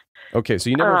disappears. Okay, so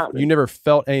you never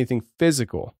felt anything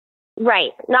physical.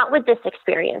 Right. Not with this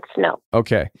experience, no.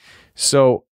 Okay.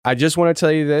 So I just want to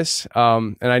tell you this,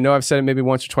 and I know I've said it maybe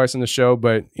once or twice on the show,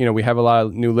 but we have a lot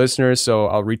of new listeners, so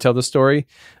I'll retell the story.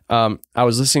 I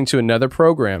was listening to another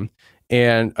program,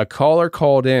 and a caller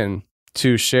called in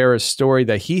to share a story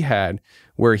that he had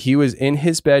where he was in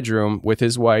his bedroom with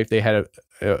his wife. They had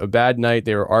a bad night.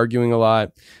 They were arguing a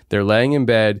lot. They're laying in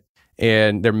bed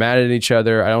and they're mad at each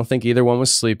other. I don't think either one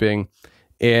was sleeping.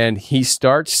 And he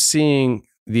starts seeing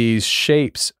these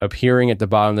shapes appearing at the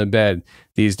bottom of the bed,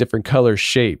 these different color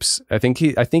shapes. I think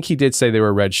he did say they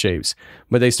were red shapes,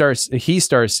 but he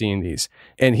starts seeing these,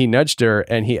 and he nudged her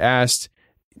and he asked,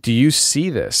 "Do you see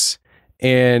this?"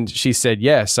 And she said,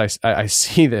 "Yes, I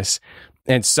see this."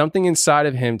 And something inside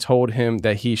of him told him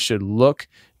that he should look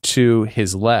to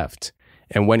his left.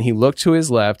 And when he looked to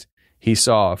his left, he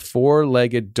saw a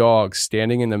 4-legged dog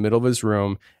standing in the middle of his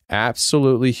room,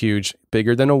 absolutely huge,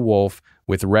 bigger than a wolf,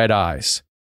 with red eyes.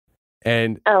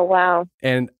 And oh, wow.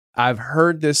 And I've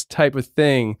heard this type of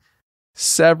thing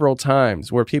several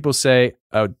times where people say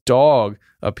a dog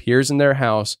appears in their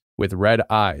house with red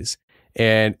eyes.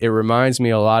 And it reminds me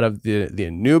a lot of the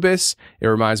Anubis. It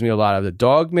reminds me a lot of the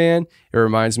dog man. It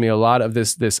reminds me a lot of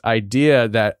this idea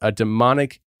that a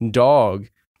demonic dog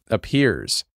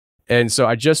appears. And so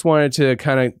I just wanted to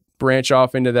kind of branch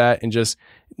off into that and just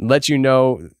let you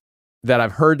know that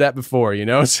I've heard that before,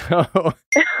 so.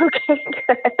 Okay,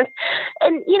 good.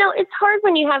 And, it's hard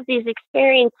when you have these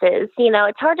experiences,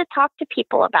 it's hard to talk to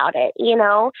people about it,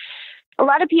 A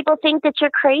lot of people think that you're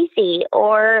crazy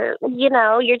or,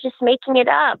 you're just making it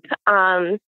up.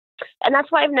 And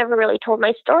that's why I've never really told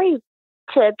my story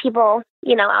to people,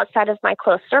 outside of my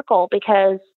close circle,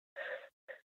 because,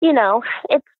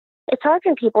 it's hard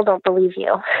when people don't believe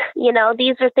you.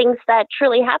 These are things that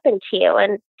truly happen to you.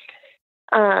 And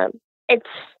it's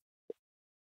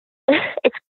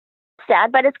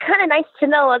sad, but it's kind of nice to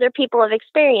know other people have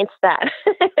experienced that.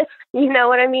 You know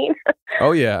what I mean?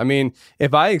 Oh, yeah. I mean,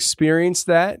 if I experienced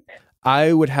that,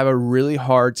 I would have a really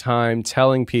hard time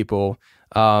telling people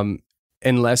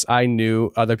unless I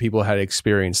knew other people had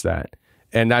experienced that.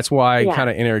 And that's why I kind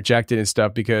of interjected and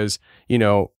stuff because,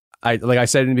 like I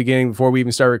said in the beginning, before we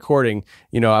even start recording,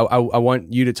 I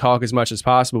want you to talk as much as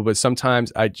possible, but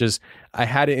sometimes I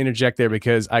had to interject there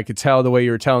because I could tell the way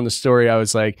you were telling the story. I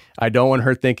was like, I don't want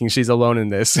her thinking she's alone in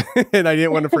this. And I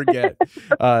didn't want to forget.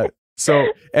 So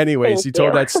anyways, you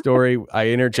told that story. I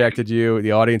interjected you.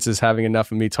 The audience is having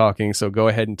enough of me talking. So go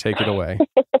ahead and take it away.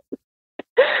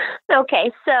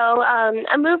 Okay. So,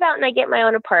 I move out and I get my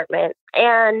own apartment,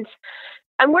 and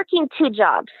I'm working 2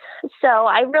 jobs. So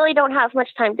I really don't have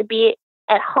much time to be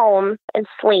at home and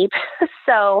sleep.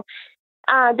 So,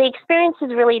 the experience has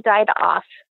really died off.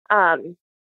 And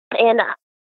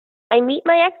I meet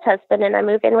my ex-husband and I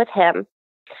move in with him.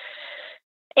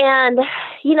 And,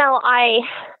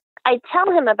 I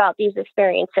tell him about these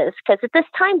experiences because at this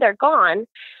time they're gone,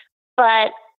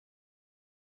 but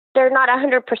they're not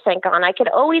 100% gone. I could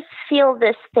always feel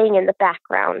this thing in the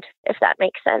background, if that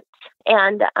makes sense.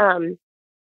 And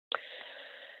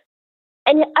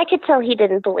I could tell he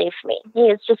didn't believe me. He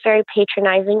was just very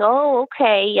patronizing. Oh,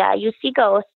 okay. Yeah, you see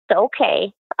ghosts.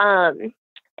 Okay. But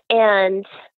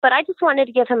I just wanted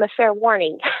to give him a fair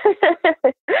warning.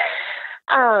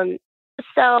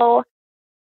 So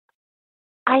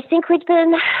I think we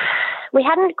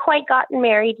hadn't quite gotten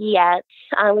married yet.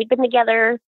 We'd been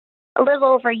together a little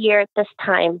over a year at this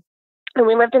time, and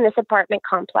we lived in this apartment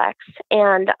complex.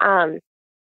 And I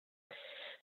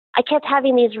kept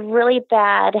having these really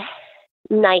bad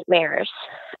nightmares,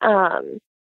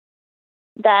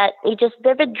 that just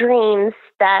vivid dreams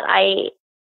that I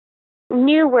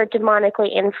knew were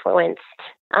demonically influenced.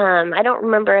 I don't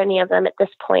remember any of them at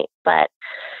this point, but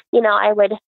he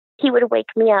would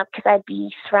wake me up because I'd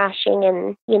be thrashing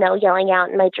and yelling out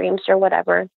in my dreams or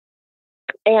whatever.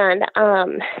 And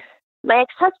my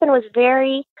ex-husband was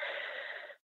very,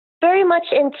 very much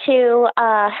into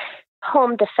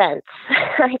home defense,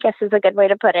 I guess is a good way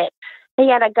to put it. He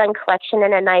had a gun collection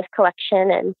and a knife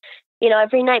collection, and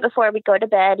every night before we'd go to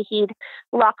bed, he'd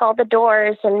lock all the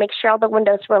doors and make sure all the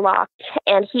windows were locked.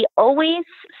 And he always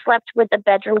slept with the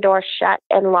bedroom door shut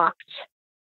and locked,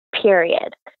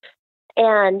 period.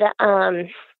 And I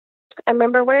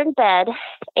remember we're in bed,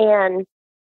 and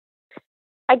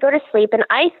I go to sleep, and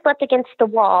I slept against the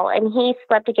wall, and he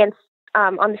slept against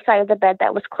on the side of the bed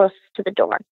that was closest to the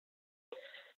door.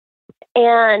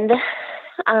 And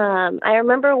I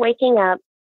remember waking up,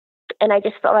 and I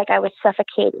just felt like I was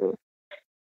suffocating.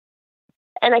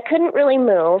 And I couldn't really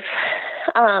move.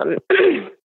 And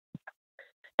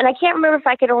I can't remember if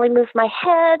I could only move my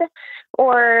head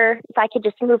or if I could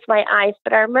just move my eyes.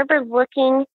 But I remember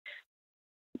looking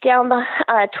down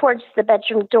towards the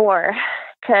bedroom door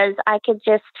because I could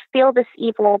just feel this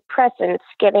evil presence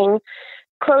getting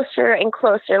closer and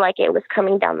closer, like it was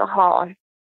coming down the hall.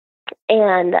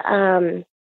 And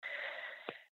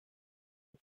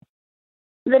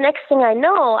the next thing I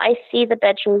know, I see the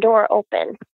bedroom door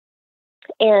open,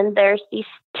 and there's these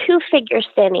 2 figures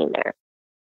standing there.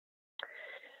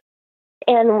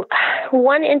 And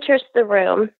one enters the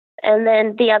room, and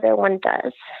then the other one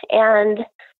does. And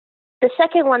the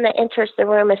second one that enters the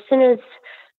room, as soon as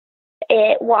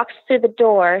it walks through the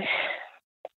door,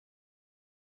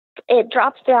 it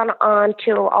drops down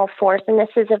onto all fours. And this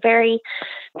is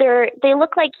they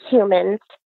look like humans,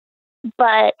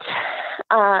 but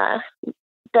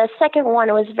the second one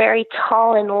was very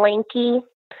tall and lanky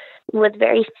with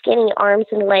very skinny arms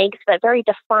and legs, but very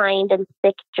defined and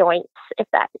thick joints, if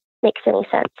that makes any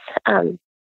sense. And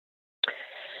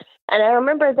I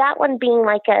remember that one being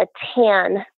like a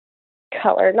tan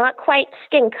color, not quite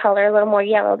skin color, a little more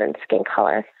yellow than skin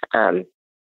color. And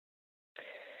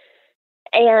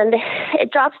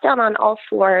it drops down on all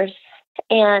fours,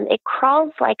 and it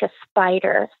crawls like a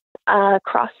spider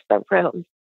across the room.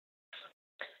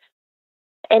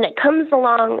 And it comes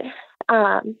along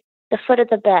the foot of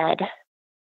the bed,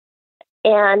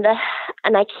 and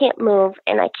I can't move,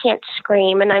 and I can't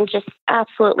scream, and I'm just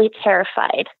absolutely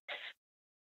terrified.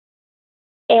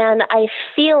 And I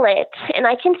feel it, and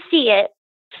I can see it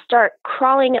start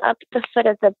crawling up the foot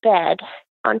of the bed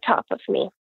on top of me.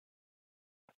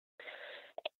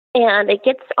 And it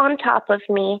gets on top of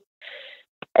me,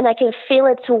 and I can feel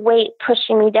its weight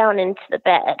pushing me down into the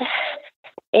bed.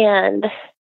 And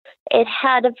it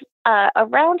had a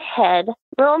round head,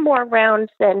 a little more round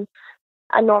than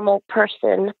a normal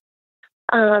person.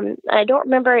 I don't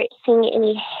remember seeing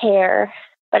any hair,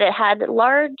 but it had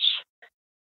large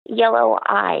yellow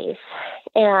eyes.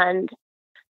 And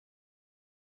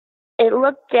it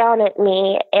looked down at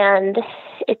me, and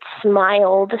it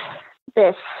smiled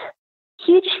this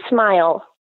huge smile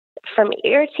from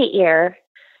ear to ear.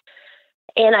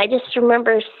 And I just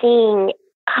remember seeing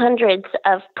hundreds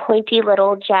of pointy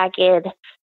little jagged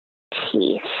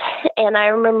teeth. and I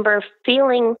remember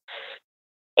feeling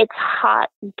its hot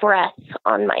breath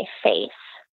on my face.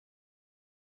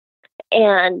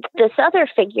 And this other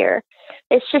figure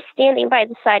is just standing by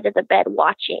the side of the bed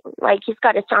watching. Like, he's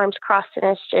got his arms crossed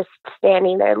and is just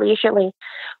standing there leisurely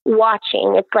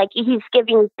watching. It's like he's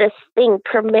giving this thing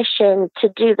permission to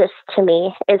do this to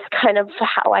me, is kind of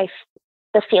how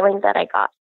the feeling that I got.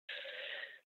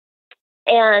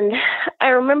 And I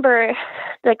remember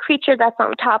the creature that's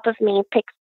on top of me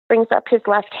brings up his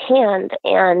left hand,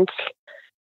 and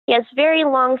he has very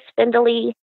long,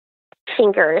 spindly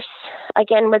fingers,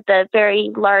 again with the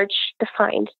very large,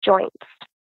 defined joints.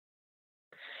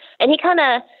 And he kind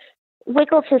of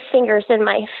wiggles his fingers in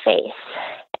my face,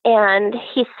 and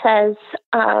he says,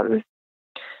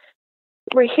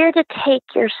 "We're here to take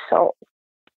your soul."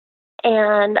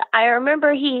 And I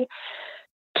remember he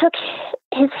took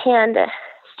his hand,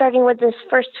 starting with his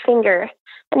first finger,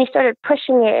 and he started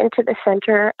pushing it into the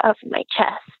center of my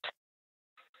chest.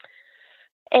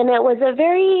 And it was a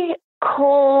very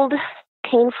cold,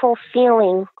 painful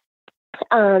feeling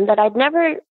that I'd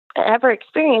never ever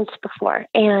experienced before.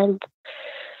 And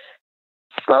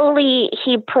slowly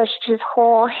he pushed his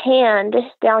whole hand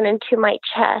down into my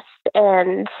chest,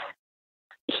 and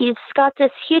he's got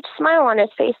this huge smile on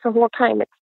his face the whole time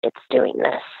it's doing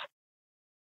this.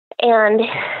 And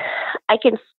I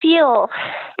can feel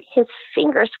his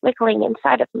fingers wiggling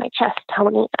inside of my chest,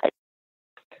 Tony.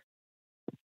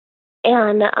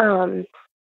 And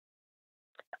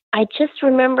I just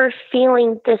remember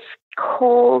feeling this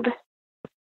cold,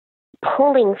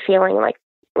 pulling feeling,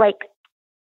 like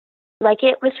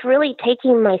it was really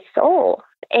taking my soul.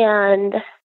 And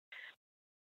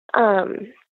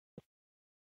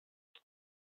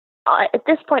at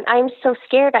this point, I'm so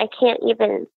scared I can't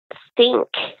even think.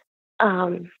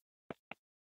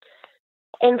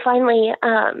 And finally,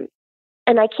 and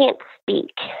I can't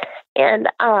speak. And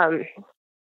I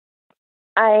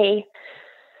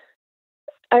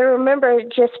remember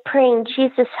just praying,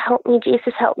 "Jesus, help me,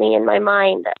 Jesus, help me," in my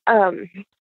mind.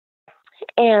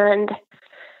 And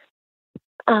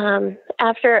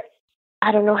after,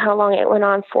 I don't know how long it went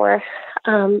on for,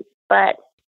 but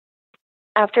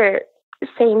after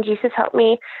saying, "Jesus, help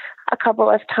me," a couple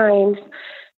of times,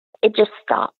 it just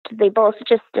stopped. They both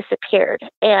just disappeared.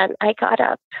 And I got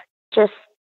up just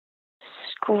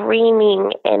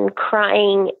screaming and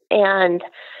crying. And,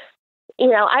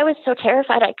 I was so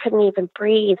terrified I couldn't even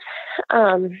breathe.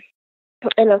 And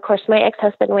of course, my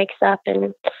ex-husband wakes up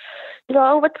and he's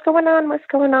all, "What's going on? What's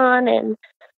going on?" And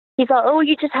he's all, "Oh,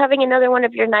 you're just having another one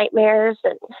of your nightmares.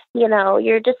 And,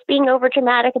 you're just being over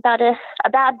dramatic about a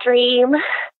bad dream."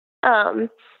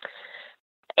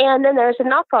 And then there's a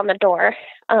knock on the door,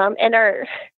 and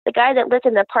the guy that lived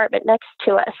in the apartment next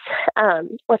to us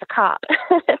was a cop.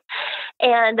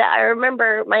 And I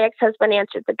remember my ex-husband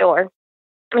answered the door,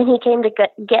 and he came to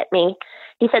get me.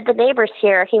 He said, "The neighbor's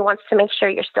here. He wants to make sure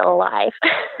you're still alive."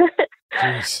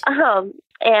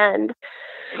 And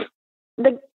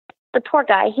the poor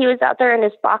guy, he was out there in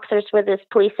his boxers with his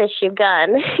police issue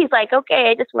gun. He's like, "Okay,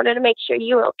 I just wanted to make sure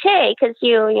you were okay, because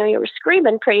you were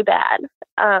screaming pretty bad."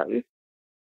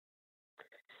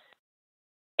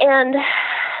 And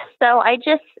so I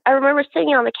remember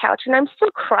sitting on the couch, and I'm still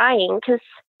crying because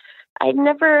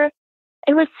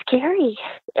it was scary.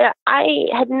 I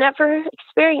had never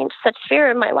experienced such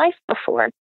fear in my life before.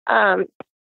 And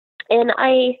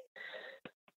I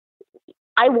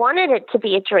wanted it to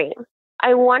be a dream.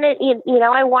 I wanted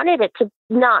it to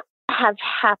not have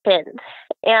happened.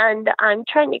 And I'm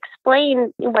trying to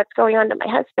explain what's going on to my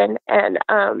husband. And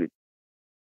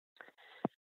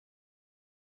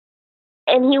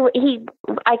he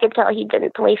I could tell he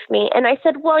didn't believe me. And I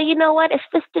said, "Well, you know what? If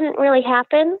this didn't really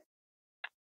happen,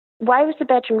 why was the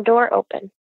bedroom door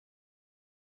open?"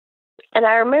 And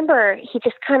I remember he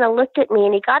just kind of looked at me,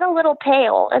 and he got a little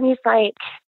pale, and he's like,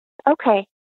 okay,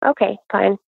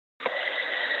 fine.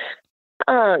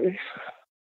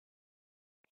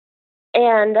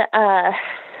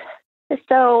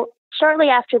 So shortly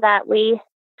after that, we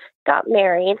got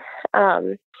married.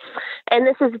 And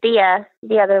this is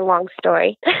the other long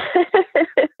story.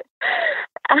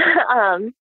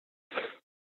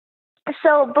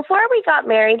 So before we got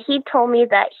married, he told me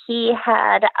that he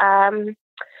had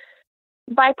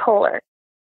bipolar.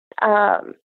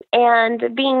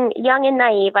 And being young and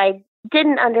naive, I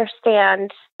didn't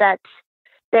understand that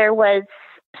there was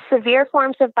severe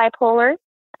forms of bipolar.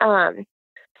 I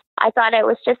thought it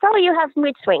was just, "Oh, you have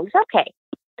mood swings. Okay."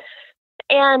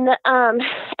 And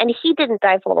he didn't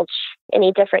divulge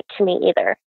any different to me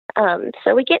either.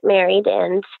 So we get married,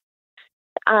 and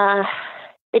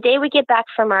the day we get back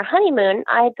from our honeymoon,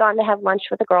 I had gone to have lunch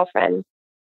with a girlfriend.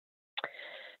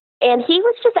 And he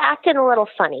was just acting a little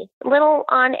funny, a little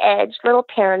on edge, a little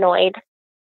paranoid.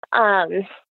 And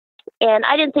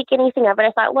I didn't think anything of it.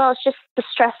 I thought, well, it's just the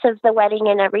stress of the wedding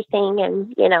and everything.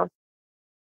 And, you know,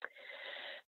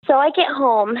 so I get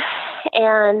home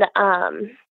and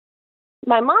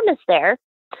my mom is there,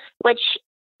 which,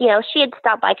 you know, she had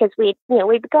stopped by because we'd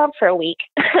been gone for a week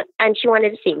and she wanted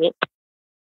to see me.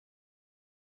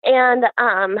 And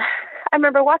I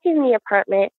remember walking in the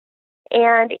apartment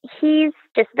and he's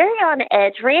just very on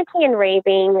edge, ranting and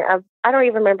raving of, I don't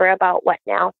even remember about what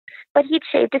now, but he'd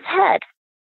shaved his head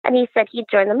and he said he'd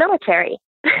join the military.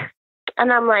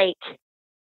 And I'm like,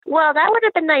 well, that would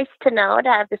have been nice to know, to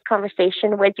have this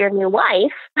conversation with your new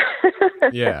wife.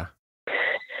 Yeah.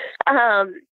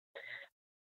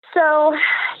 So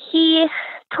he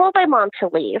told my mom to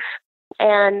leave,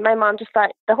 and my mom just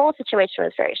thought the whole situation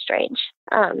was very strange.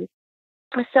 So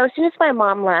as soon as my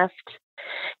mom left,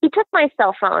 he took my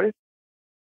cell phone,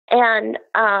 and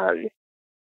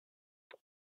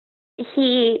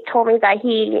he told me that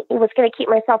he was going to keep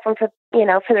my cell phone for the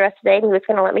rest of the day, and he was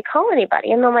going to let me call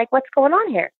anybody. And I'm like, what's going on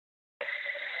here?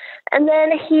 And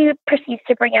then he proceeds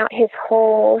to bring out his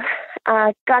whole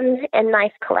gun and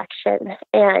knife collection.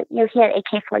 And, you know, he had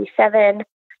AK-47,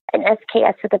 an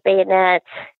SKS with a bayonet,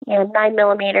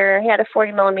 9mm. He had a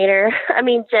 40mm. I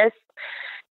mean, just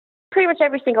pretty much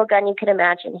every single gun you could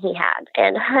imagine he had.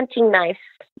 And hunting knives,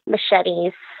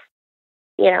 machetes.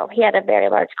 You know, he had a very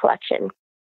large collection.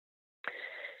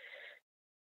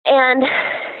 And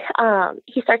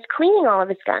he starts cleaning all of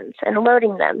his guns and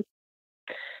loading them.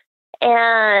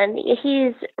 And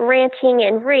he's ranting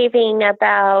and raving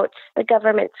about the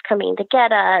government's coming to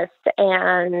get us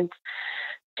and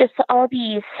just all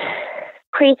these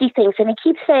crazy things. And he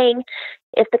keeps saying,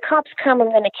 if the cops come, I'm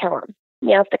going to kill him.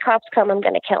 You know, if the cops come, I'm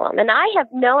going to kill him. And I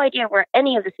have no idea where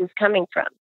any of this is coming from.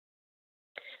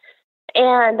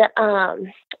 And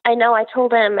I know I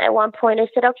told him at one point, I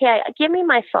said, okay, give me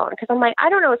my phone. Because I'm like,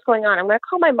 I don't know what's going on. I'm going to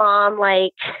call my mom,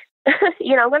 like,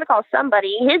 I'm going to call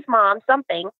somebody, his mom,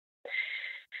 something.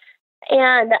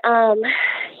 And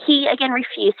he, again,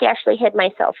 refused. He actually hid my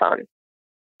cell phone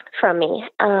from me.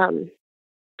 And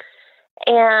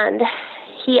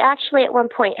he actually, at one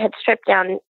point, had stripped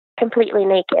down completely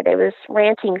naked. It was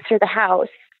ranting through the house.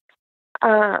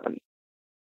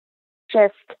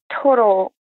 Just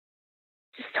total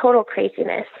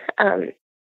craziness. And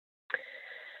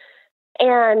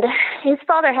his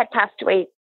father had passed away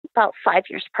about 5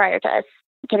 years prior to us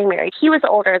getting married. He was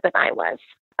older than I was.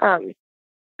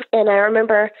 And I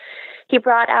remember he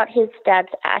brought out his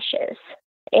dad's ashes,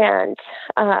 and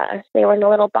they were in a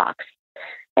little box.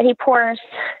 And he pours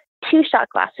 2 shot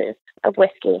glasses of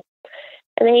whiskey.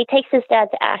 And then he takes his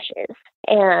dad's ashes,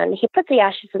 and he puts the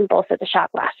ashes in both of the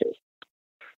shot glasses.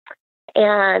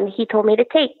 And he told me to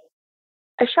take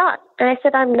a shot. And I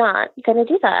said, I'm not going to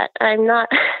do that. I'm not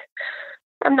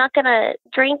going to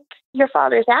drink your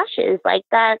father's ashes. Like,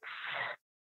 that's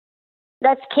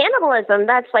cannibalism.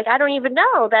 That's like, I don't even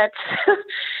know. That's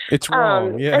it's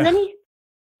wrong. Yeah. And then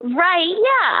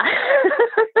yeah.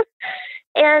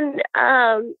 And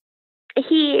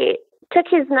he took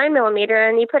his 9mm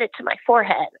and he put it to my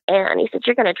forehead, and he said,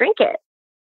 you're going to drink it.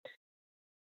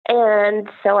 And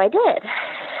so I did.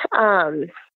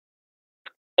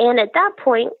 And at that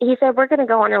point, he said, we're going to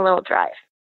go on a little drive.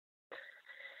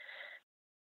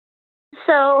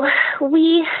 So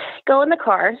we go in the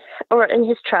car, or in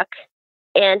his truck,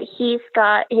 and he's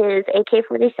got his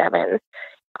AK-47.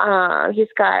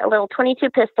 He's got a little .22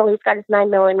 pistol. He's got his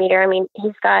 9mm. I mean,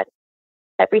 he's got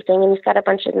everything, and he's got a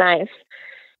bunch of knives.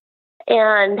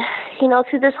 And,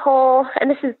 through this whole,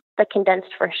 and this is the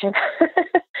condensed version,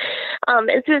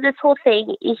 and through this whole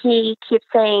thing, he keeps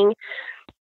saying,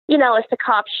 if the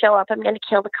cops show up, I'm going to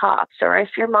kill the cops. Or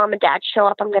if your mom and dad show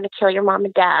up, I'm going to kill your mom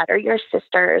and dad, or your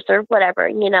sisters, or whatever.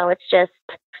 It's just,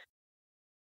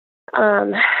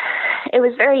 it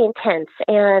was very intense.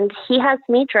 And he has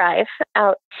me drive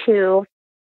out to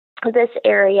this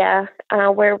area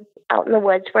where out in the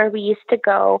woods where we used to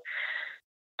go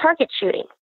target shooting.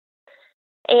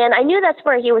 And I knew that's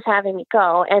where he was having me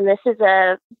go. And this is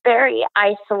a very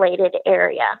isolated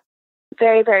area,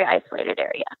 very, very isolated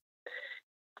area.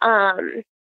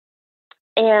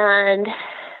 And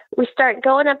we start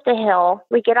going up the hill.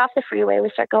 We get off the freeway. We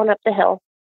start going up the hill.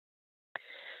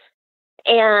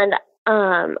 And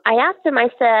I asked him, I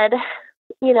said,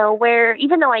 where,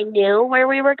 even though I knew where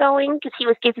we were going, because he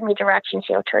was giving me directions,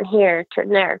 turn here, turn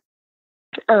there.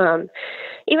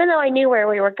 Even though I knew where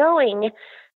we were going,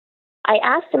 I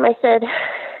asked him, I said,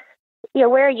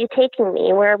 where are you taking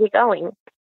me? Where are we going?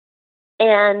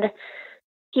 And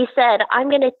he said, I'm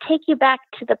going to take you back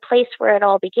to the place where it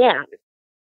all began.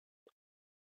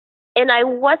 And I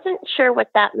wasn't sure what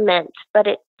that meant, but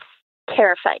it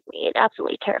terrified me. It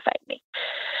absolutely terrified me.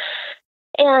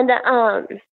 And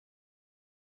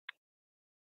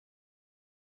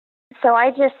so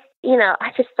I just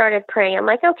started praying. I'm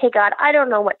like, okay, God, I don't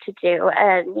know what to do.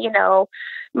 And,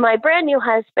 my brand new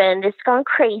husband has gone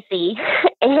crazy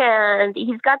and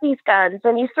he's got these guns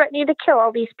and he's threatening to kill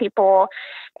all these people.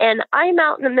 And I'm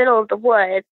out in the middle of the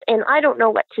woods and I don't know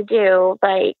what to do.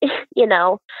 Like,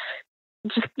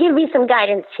 just give me some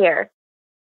guidance here.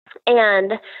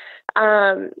 And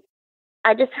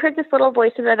I just heard this little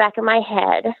voice in the back of my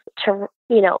head to,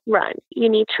 run. You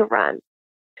need to run.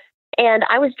 And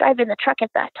I was driving the truck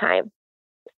at that time.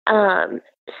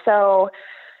 So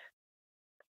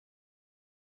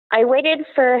I waited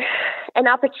for an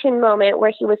opportune moment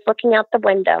where he was looking out the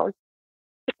window,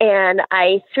 and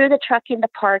I threw the truck in the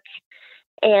park,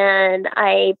 and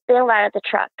I bailed out of the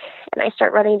truck, and I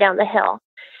start running down the hill.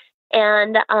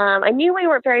 And I knew we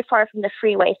weren't very far from the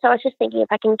freeway, so I was just thinking,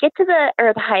 if I can get to the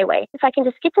highway, if I can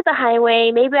just get to the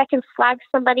highway, maybe I can flag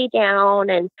somebody down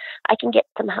and I can get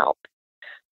some help.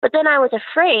 But then I was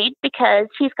afraid because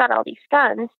he's got all these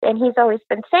guns and he's always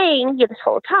been saying this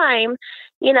whole time,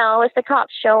 if the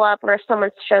cops show up or if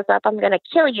someone shows up, I'm going to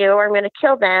kill you or I'm going to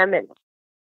kill them. And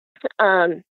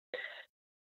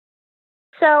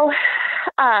so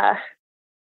I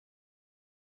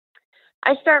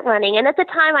start running. And at the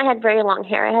time I had very long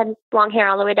hair. I had long hair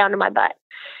all the way down to my butt.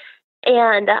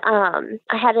 And I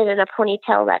had it in a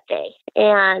ponytail that day.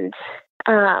 And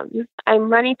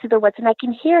I'm running through the woods and I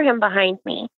can hear him behind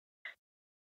me.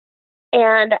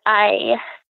 And I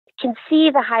can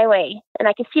see the highway and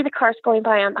I can see the cars going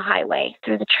by on the highway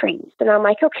through the trees. And I'm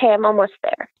like, okay, I'm almost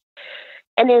there.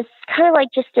 And it's kind of like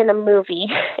just in a movie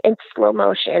in slow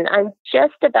motion. I'm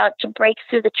just about to break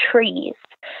through the trees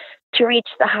to reach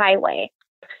the highway.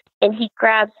 And he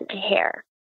grabs my hair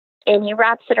and he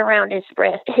wraps it around his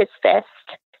fist.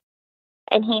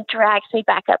 And he drags me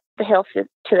back up the hill to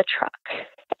the truck.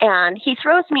 And he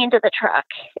throws me into the truck.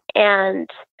 And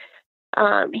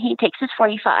he takes his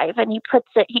 .45 and he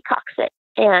cocks it.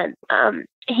 And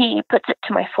he puts it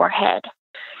to my forehead.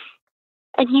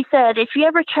 And he said, if you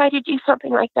ever try to do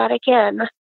something like that again,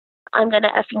 I'm going to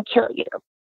effing kill you.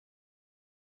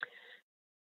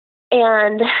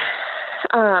 And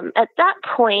at that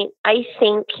point, I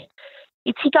think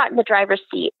he got in the driver's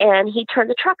seat and he turned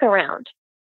the truck around.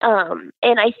 And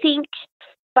I think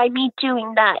by me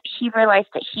doing that, he realized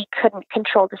that he couldn't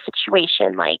control the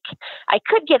situation. Like, I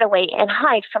could get away and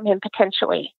hide from him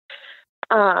potentially.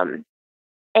 And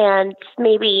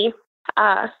maybe,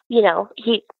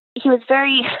 he was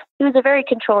a very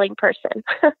controlling person.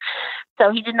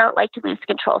 So he did not like to lose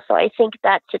control. So I think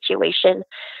that situation,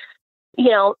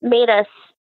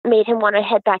 made him want to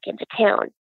head back into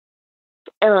town.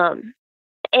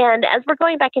 And as we're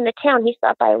going back into town, he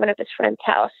stopped by one of his friend's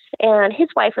house, and his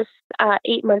wife was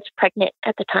 8 months pregnant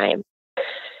at the time.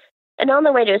 And on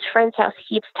the way to his friend's house,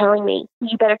 he keeps telling me,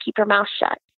 you better keep your mouth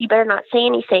shut. You better not say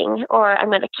anything, or I'm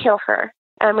going to kill her.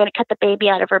 And I'm going to cut the baby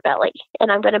out of her belly, and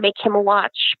I'm going to make him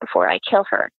watch before I kill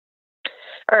her,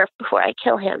 or before I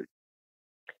kill him.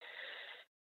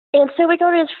 And so we go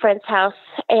to his friend's house,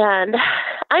 and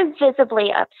I'm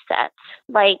visibly upset.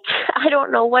 Like, I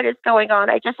don't know what is going on.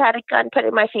 I just had a gun put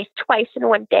in my face twice in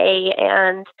one day,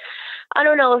 and I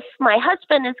don't know if my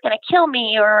husband is going to kill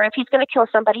me or if he's going to kill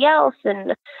somebody else.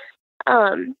 And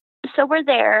so we're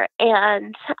there,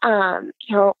 and,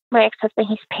 my ex-husband,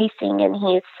 he's pacing, and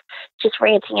he's just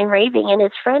ranting and raving, and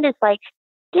his friend is like,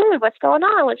 dude, what's going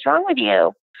on? What's wrong with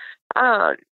you?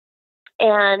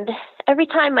 And every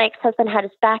time my ex-husband had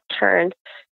his back turned,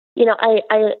 I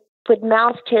would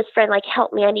mouth to his friend, like,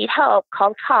 help me, I need help, call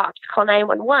the cops, call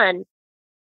 911.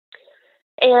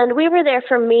 And we were there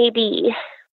for maybe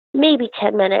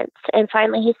 10 minutes. And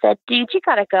finally he said, dude, you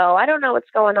got to go. I don't know what's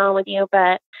going on with you,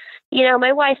 but,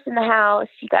 my wife's in the house,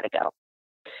 you got to go.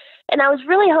 And I was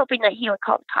really hoping that he would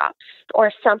call the cops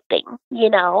or something,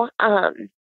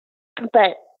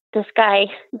 but this guy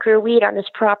grew weed on his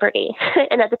property.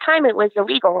 And at the time it was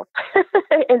illegal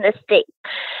in this state.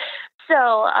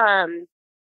 So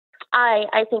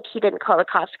I think he didn't call the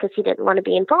cops because he didn't want to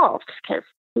be involved because,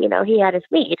 he had his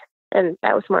weed and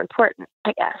that was more important,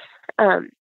 I guess.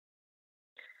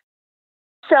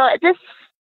 So this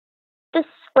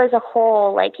was a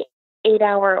whole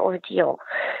 8-hour ordeal.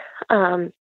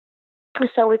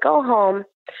 So we go home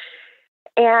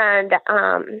and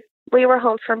we were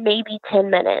home for maybe 10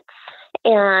 minutes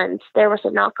and there was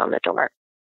a knock on the door.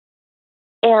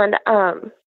 And I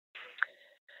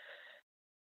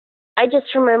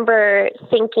just remember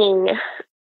thinking,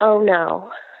 oh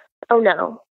no,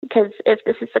 because if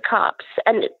this is the cops,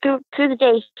 and through the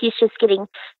day, he's just getting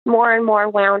more and more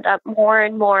wound up, more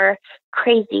and more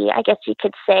crazy, I guess you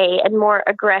could say, and more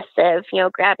aggressive,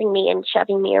 grabbing me and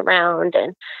shoving me around.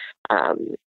 And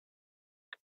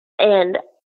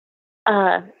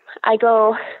I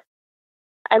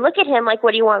look at him like,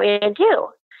 what do you want me to do?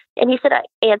 And he said, I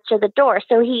answer the door.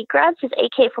 So he grabs his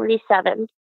AK-47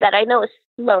 that I know is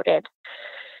loaded,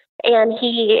 and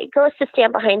he goes to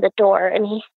stand behind the door, and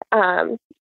he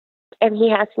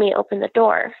has me open the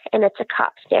door, and it's a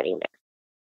cop standing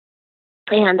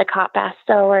there. And the cop asked,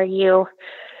 so are you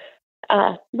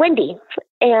Wendy?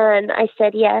 And I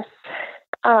said, yes.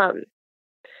 And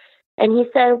he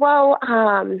said, well,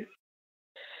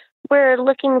 we're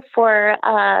looking for,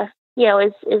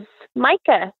 is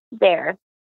Micah there?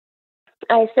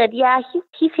 I said, yeah,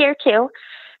 he's here too.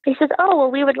 He says, oh,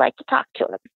 well, we would like to talk to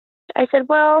him. I said,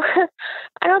 well,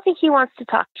 I don't think he wants to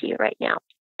talk to you right now.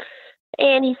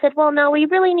 And he said, well, no, we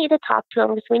really need to talk to him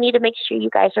because we need to make sure you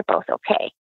guys are both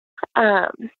okay.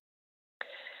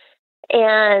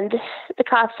 And the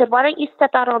cop said, why don't you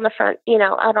step out on the front,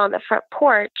 out on the front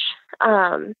porch,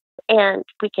 and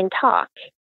we can talk.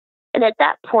 And at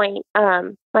that point,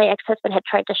 my ex-husband had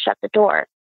tried to shut the door.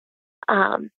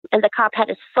 And the cop had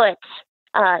his foot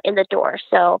in the door.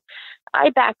 So I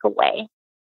back away.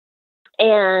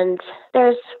 And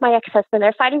there's my ex-husband.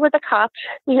 They're fighting with the cop,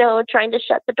 trying to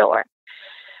shut the door.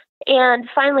 And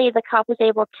finally, the cop was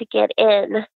able to get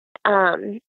in.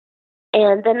 And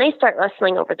then they start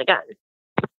wrestling over the gun.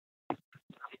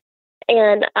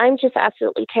 And I'm just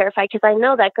absolutely terrified because I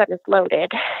know that gun is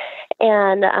loaded.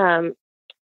 And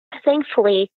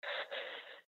thankfully,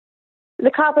 the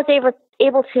cop was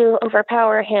able to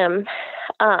overpower him.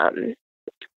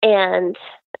 And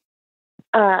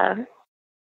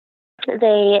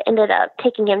they ended up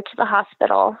taking him to the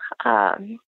hospital.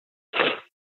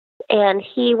 And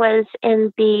he was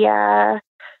in the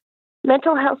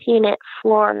mental health unit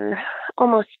for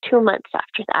almost 2 months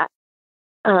after that.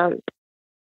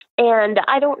 And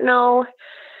I don't know,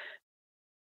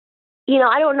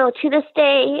 to this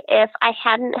day, if I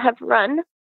hadn't have run,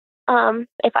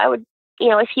 if I would,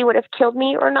 if he would have killed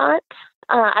me or not.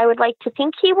 I would like to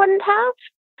think he wouldn't have.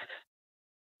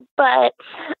 But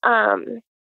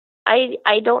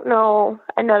I don't know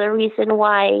another reason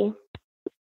why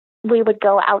we would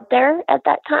go out there at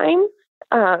that time.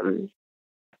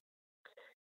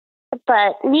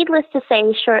 But needless to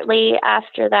say, shortly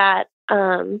after that,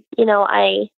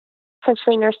 I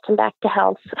essentially nursed him back to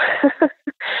health.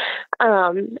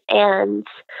 And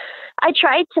I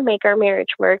tried to make our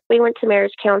marriage work. We went to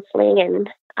marriage counseling, and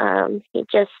it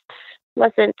just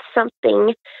wasn't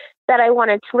something that I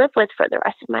wanted to live with for the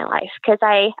rest of my life, because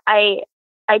I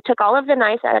took all of the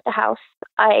knives out of the house.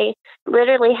 I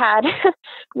literally had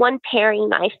one paring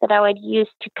knife that I would use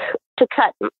to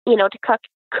cut, to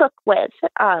cook with,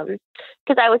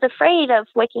 because I was afraid of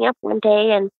waking up one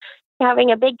day and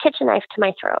having a big kitchen knife to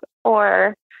my throat,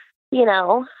 or,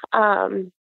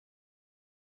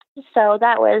 so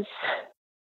that was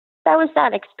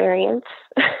that experience.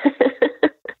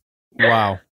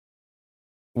 Wow.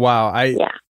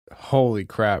 Holy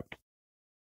crap.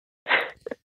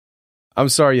 I'm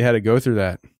sorry you had to go through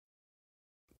that.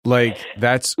 Like,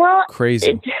 that's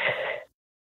crazy.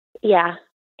 Yeah.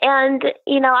 And,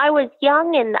 I was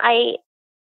young, and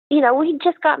we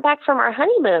just got back from our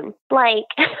honeymoon. Like,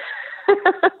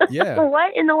 yeah.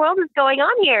 What in the world is going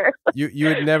on here? You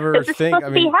would never think, supposed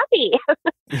to be happy.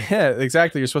 Yeah,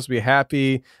 exactly. You're supposed to be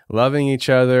happy, loving each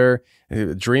other,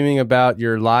 dreaming about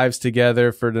your lives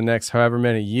together for the next however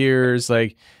many years.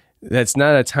 Like, that's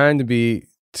not a time to be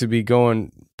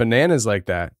going bananas like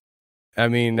that. I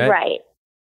mean, right.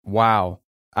 Wow.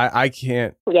 I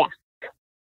can't. Yeah.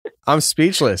 I'm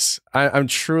speechless. I'm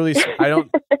truly,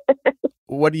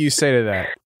 what do you say to that?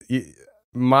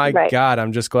 My God,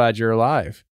 I'm just glad you're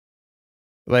alive.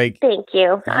 Like, thank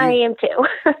you. I am too.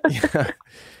 Yeah.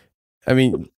 I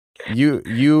mean,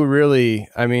 you really,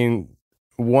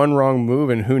 one wrong move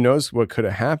and who knows what could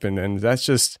have happened. And that's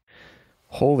just,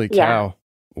 holy cow.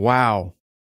 Wow.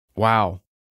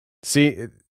 See,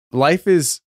 life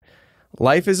is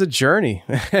a journey,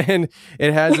 and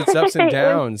it has its ups and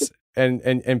downs,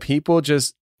 and people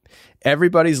just,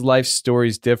 everybody's life story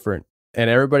is different, and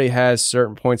everybody has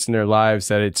certain points in their lives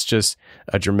that it's just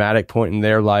a dramatic point in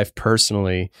their life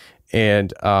personally.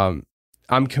 And I'm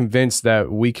convinced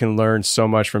that we can learn so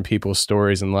much from people's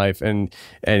stories in life, and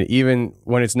even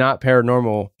when it's not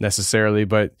paranormal necessarily,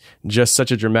 but just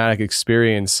such a dramatic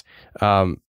experience.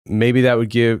 Maybe that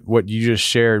would give what you just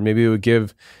shared. Maybe it would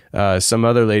give some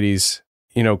other ladies,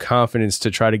 confidence to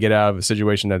try to get out of a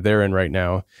situation that they're in right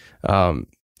now.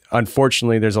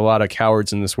 unfortunately, there's a lot of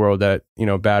cowards in this world that,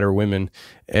 batter women.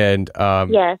 And,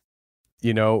 I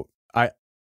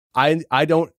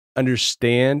don't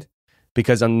understand,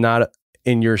 because I'm not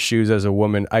in your shoes as a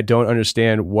woman. I don't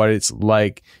understand what it's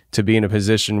like to be in a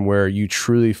position where you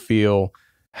truly feel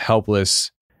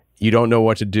helpless. You don't know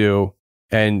what to do.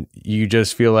 And you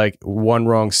just feel like one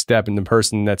wrong step and the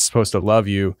person that's supposed to love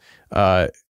you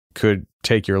could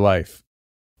take your life.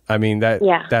 I mean,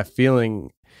 that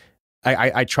feeling,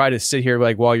 I try to sit here,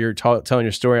 like, while you're telling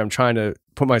your story, I'm trying to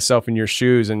put myself in your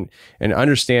shoes and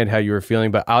understand how you were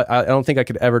feeling. But I don't think I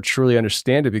could ever truly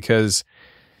understand it, because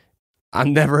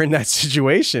I'm never in that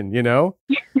situation, and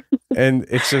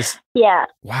it's just,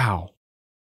 wow.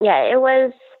 Yeah, it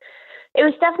was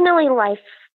definitely life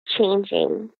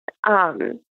changing.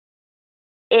 I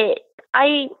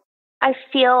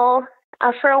feel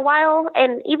for a while,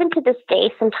 and even to this day,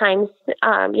 sometimes,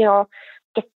 I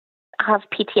have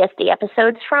PTSD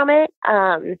episodes from it.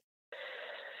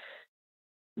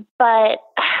 But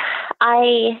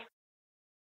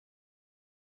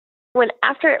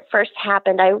after it first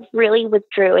happened, I really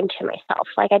withdrew into myself.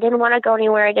 Like, I didn't want to go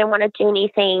anywhere. I didn't want to do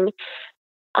anything.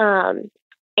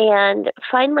 And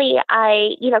finally,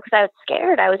 because I was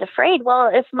scared, I was afraid. Well,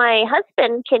 if my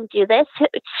husband can do this,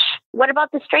 what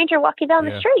about the stranger walking down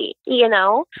the street?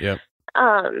 Yep.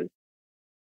 And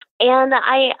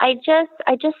I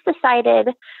just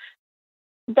decided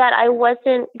that I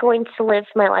wasn't going to live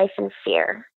my life in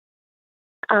fear.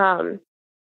 And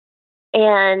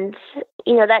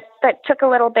that took a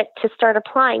little bit to start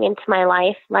applying into my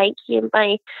life. Like,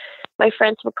 my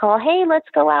friends would call, "Hey, let's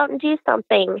go out and do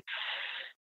something."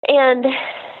 And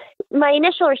my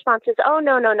initial response is, "Oh,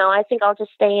 no. I think I'll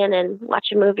just stay in and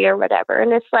watch a movie or whatever."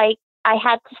 And it's like, I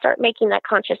had to start making that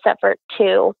conscious effort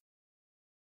to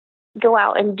go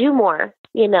out and do more,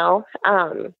 and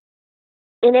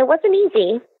it wasn't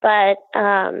easy, but,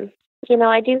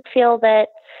 I do feel that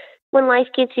when life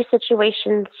gives you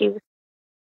situations,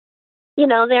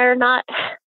 they're not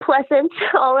pleasant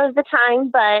all of the time,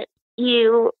 but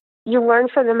you learn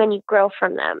from them and you grow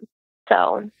from them.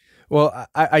 So. Well,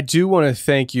 I do want to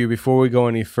thank you, before we go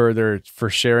any further, for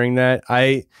sharing that.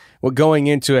 Going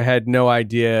into it, had no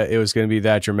idea it was going to be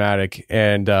that dramatic.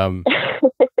 And, and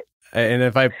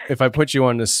if I put you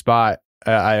on the spot,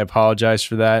 I apologize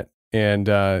for that. And,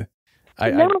 no,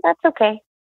 that's okay.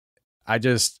 I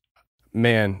just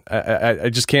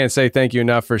can't say thank you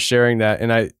enough for sharing that.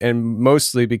 And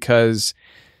mostly because,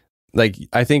 like,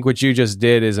 I think what you just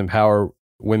did is empower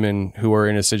women who are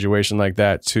in a situation like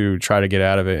that to try to get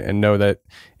out of it and know that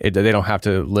they don't have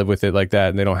to live with it like that,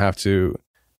 and they don't have to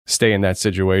stay in that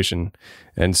situation.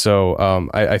 And so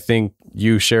I think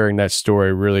you sharing that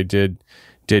story really did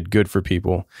good for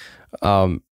people.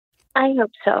 I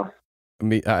hope so.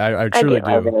 I truly do.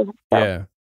 I really hope so.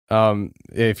 Yeah.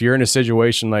 If you're in a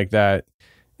situation like that,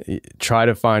 try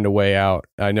to find a way out.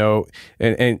 I know,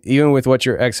 and even with what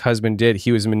your ex-husband did,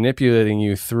 he was manipulating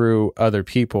you through other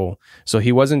people. So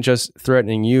he wasn't just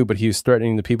threatening you, but he was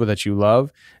threatening the people that you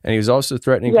love, and he was also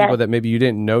threatening people that maybe you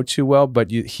didn't know too well. But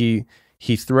he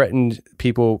threatened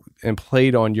people and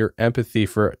played on your empathy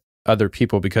for other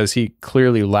people, because he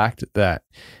clearly lacked that.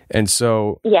 And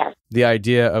so the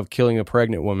idea of killing a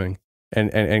pregnant woman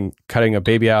and cutting a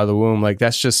baby out of the womb, like,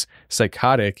 that's just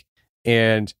psychotic.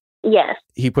 And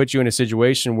he put you in a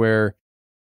situation where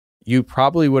you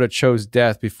probably would have chose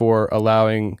death before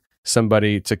allowing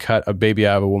somebody to cut a baby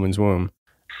out of a woman's womb.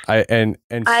 I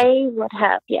would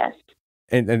have, yes.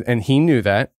 And he knew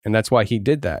that, and that's why he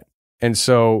did that. And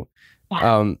so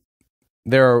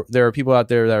there are people out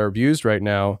there that are abused right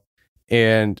now,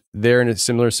 and they're in a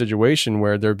similar situation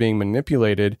where they're being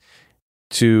manipulated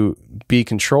to be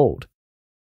controlled.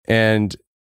 And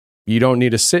you don't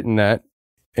need to sit in that,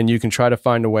 and you can try to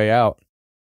find a way out.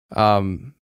 I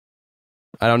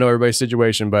don't know everybody's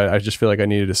situation, but I just feel like I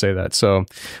needed to say that. So,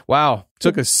 wow,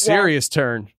 took a serious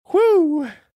turn. Woo!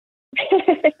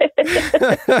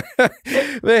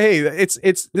 Hey,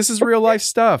 this is real life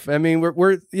stuff. I mean,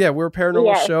 we're a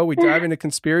paranormal show. We dive into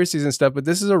conspiracies and stuff, but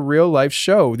this is a real life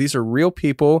show. These are real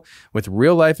people with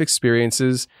real life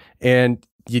experiences, and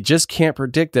you just can't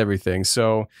predict everything.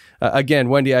 So, again,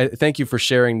 Wendy, I thank you for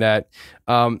sharing that.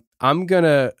 I'm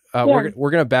gonna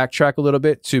we're gonna backtrack a little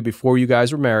bit to before you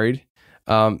guys were married.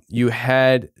 You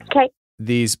had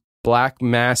these black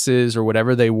masses or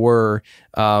whatever they were,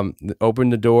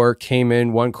 opened the door, came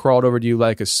in, one crawled over to you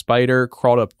like a spider,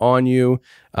 crawled up on you,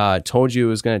 told you it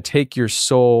was going to take your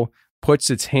soul, puts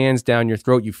its hands down your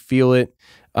throat. You feel it.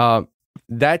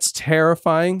 That's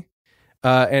terrifying.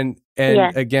 And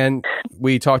again,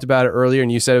 we talked about it earlier,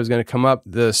 and you said it was going to come up,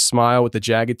 the smile with the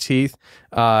jagged teeth.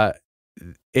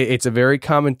 it's a very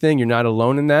common thing. You're not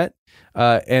alone in that.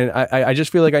 And I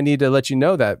just feel like I need to let you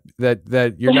know that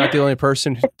you're not the only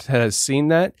person that has seen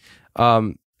that.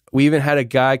 We even had a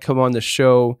guy come on the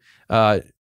show,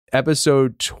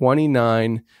 episode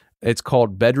 29. It's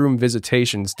called Bedroom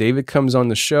Visitations. David comes on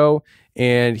the show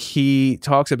and he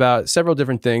talks about several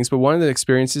different things, but one of the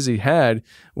experiences he had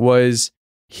was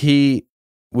he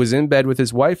was in bed with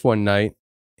his wife one night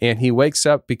and he wakes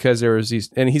up because there was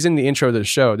these, and he's in the intro of the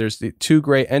show, there's the two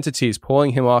gray entities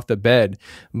pulling him off the bed.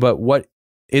 But what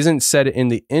isn't said in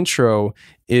the intro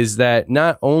is that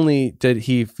not only did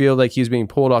he feel like he was being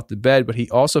pulled off the bed, but he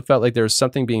also felt like there was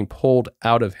something being pulled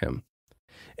out of him.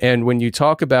 And when you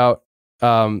talk about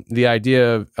the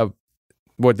idea of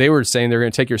what they were saying, they're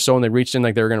going to take your soul and they reached in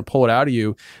like they were going to pull it out of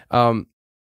you.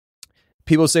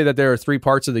 People say that there are three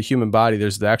parts of the human body.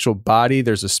 There's the actual body,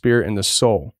 there's the spirit, and the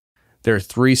soul. There are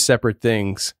three separate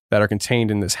things that are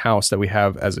contained in this house that we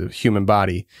have as a human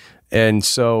body. And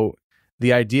so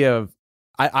the idea of,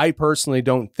 I personally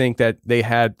don't think that they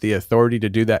had the authority to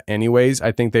do that anyways.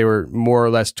 I think they were more or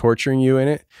less torturing you in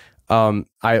it.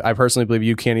 I personally believe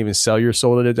you can't even sell your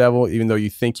soul to the devil, even though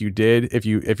you think you did. If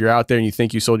you're out there and you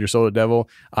think you sold your soul to the devil,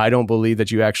 I don't believe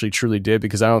that you actually truly did,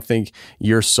 because I don't think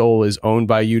your soul is owned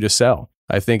by you to sell.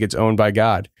 I think it's owned by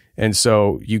God. And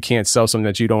so you can't sell something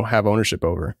that you don't have ownership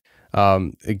over.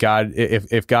 God,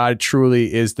 if God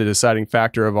truly is the deciding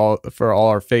factor for all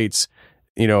our fates,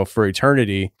 for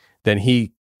eternity, then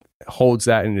he holds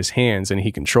that in his hands and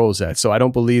he controls that. So I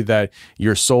don't believe that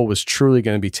your soul was truly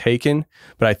going to be taken,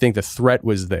 but I think the threat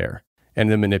was there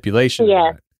and the manipulation. Yeah.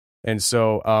 Of that. And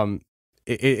so,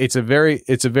 it's a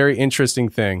very interesting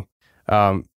thing.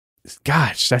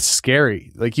 Gosh, that's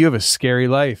scary. Like, you have a scary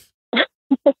life.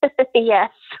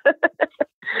 Yes.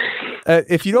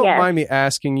 If you don't mind me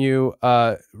asking you,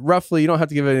 roughly, you don't have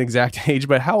to give an exact age,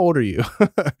 but how old are you?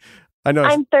 I know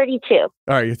I'm 32. All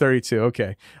right, you're 32.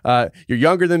 Okay. You're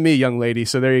younger than me, young lady.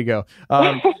 So there you go.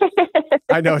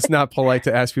 I know it's not polite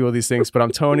to ask people these things, but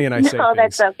I'm Tony and I say no,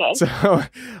 things. that's okay.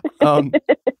 So,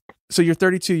 so you're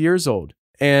 32 years old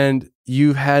and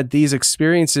you've had these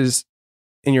experiences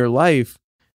in your life.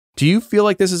 Do you feel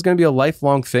like this is going to be a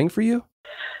lifelong thing for you?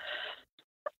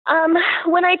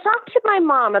 When I talked to my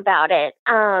mom about it,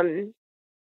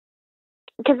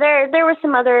 because there were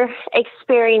some other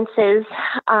experiences,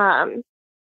 I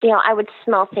would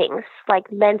smell things like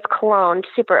men's cologne,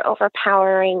 super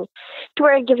overpowering, to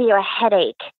where it'd give you a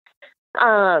headache,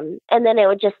 and then it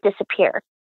would just disappear,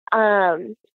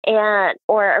 or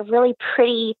a really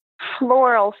pretty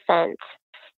floral scent,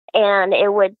 and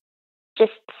it would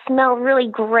just smell really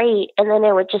great, and then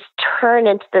it would just turn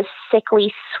into this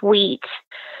sickly sweet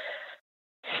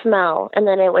smell, and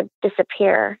then it would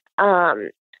disappear.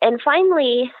 And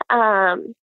finally,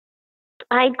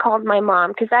 I'd called my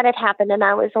mom because that had happened and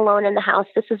I was alone in the house.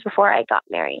 This was before I got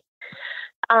married.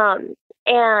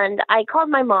 And I called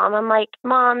my mom. I'm like,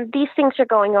 Mom, these things are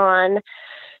going on.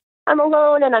 I'm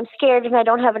alone and I'm scared and I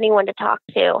don't have anyone to talk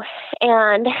to.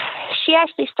 And she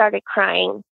actually started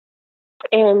crying.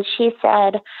 And she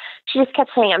just kept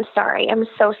saying, I'm sorry. I'm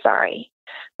so sorry.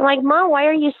 I'm like, Mom, why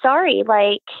are you sorry?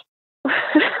 Like,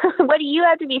 what do you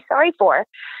have to be sorry for?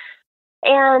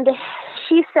 And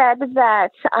she said that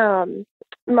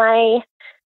when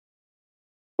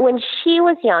she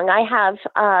was young, I have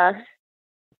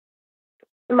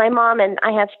my mom and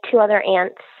I have two other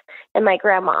aunts and my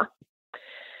grandma,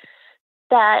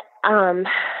 that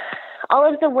all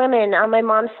of the women on my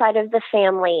mom's side of the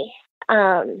family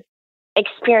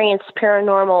experienced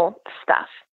paranormal stuff.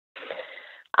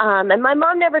 And my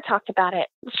mom never talked about it.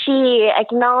 She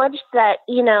acknowledged that,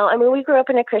 we grew up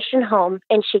in a Christian home,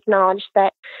 and she acknowledged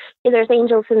that there's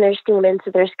angels and there's demons,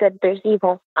 and there's good, there's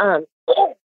evil.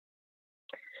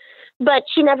 But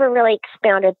she never really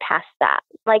expounded past that.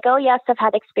 Like, oh, yes, I've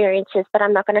had experiences, but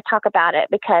I'm not going to talk about it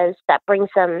because that brings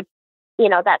them,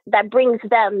 that brings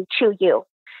them to you,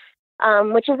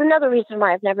 which is another reason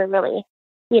why I've never really,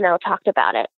 talked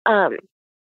about it.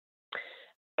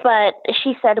 But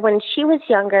she said when she was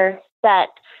younger that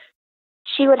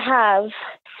she would have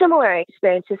similar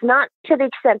experiences, not to the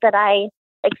extent that I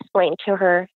explained to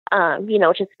her,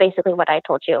 which is basically what I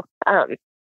told you.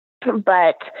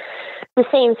 But the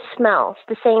same smells,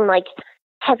 the same like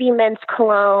heavy men's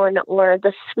cologne, or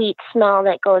the sweet smell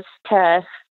that goes to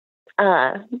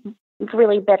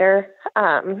really bitter,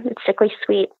 sickly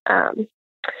sweet. And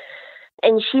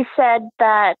she said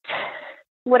that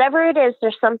whatever it is,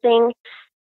 there's something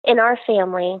in our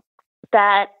family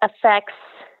that affects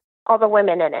all the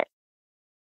women in it.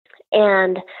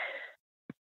 And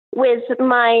with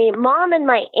my mom and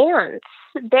my aunts,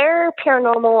 their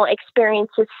paranormal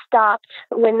experiences stopped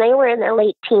when they were in their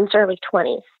late teens, early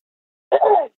 20s.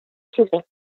 Excuse me.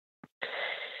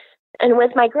 And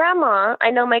with my grandma, I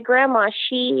know my grandma,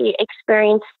 she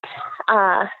experienced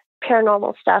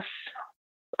paranormal stuff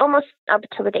almost up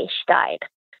until the day she died.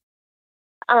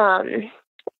 I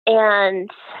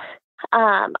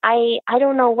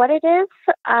don't know what it is.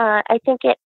 I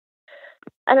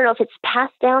don't know if it's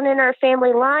passed down in our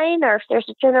family line or if there's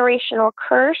a generational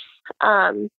curse.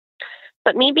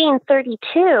 But me being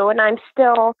 32 and I'm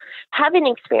still having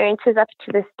experiences up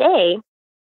to this day,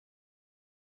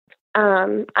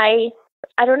 I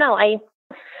don't know. I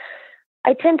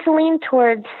tend to lean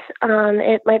towards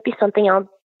it might be something I'll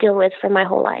deal with for my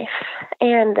whole life.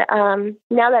 And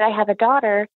now that I have a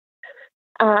daughter,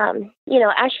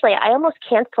 actually, I almost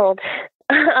canceled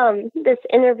this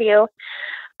interview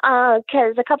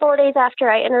because a couple of days after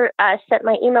I sent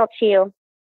my email to you,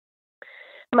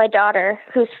 my daughter,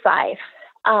 who's 5,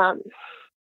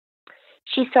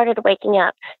 she started waking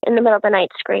up in the middle of the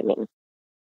night screaming.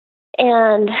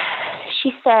 And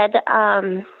she said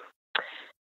that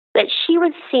she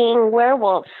was seeing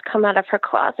werewolves come out of her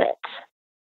closet.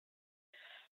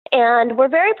 And we're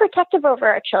very protective over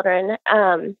our children.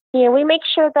 We make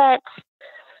sure that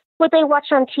what they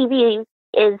watch on TV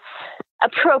is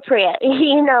appropriate.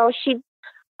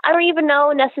 I don't even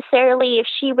know necessarily if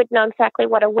she would know exactly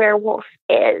what a werewolf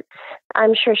is.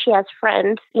 I'm sure she has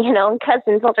friends, and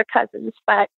cousins, older cousins,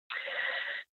 but,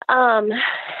 and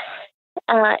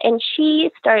she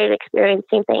started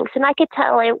experiencing things, and I could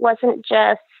tell it wasn't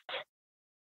just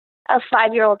a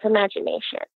 5-year-old's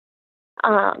imagination.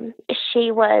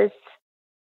 She was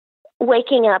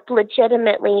waking up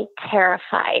legitimately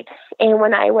terrified. And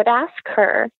when I would ask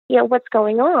her, what's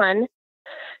going on?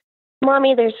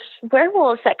 Mommy, there's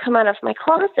werewolves that come out of my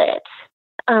closet.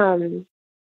 And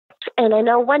I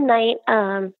know one night,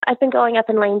 I've been going up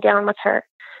and laying down with her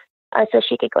so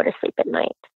she could go to sleep at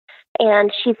night.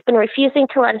 And she's been refusing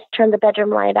to let us turn the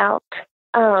bedroom light out.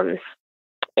 And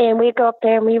we go up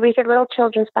there and we read her little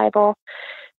children's Bible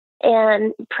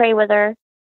and pray with her.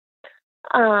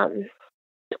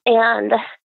 And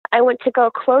I went to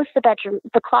go close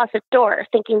the closet door,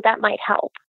 thinking that might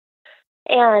help.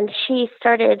 And she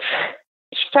started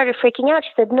freaking out.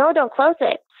 She said, "No, don't close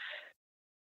it."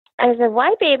 I said,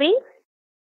 "Why, baby?"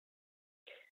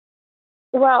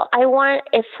 "Well,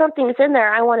 if something's in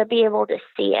there, I want to be able to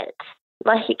see it."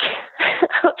 Like,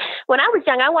 when I was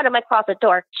young, I wanted my closet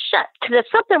door shut, because if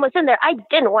something was in there, I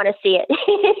didn't want to see it,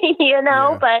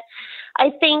 Yeah. But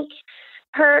I think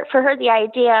for her, the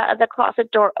idea of the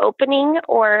closet door opening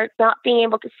or not being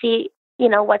able to see,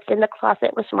 what's in the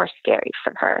closet was more scary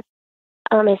for her,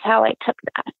 is how I took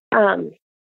that.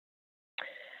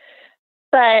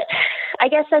 But I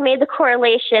guess I made the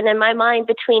correlation in my mind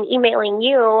between emailing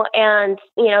you and,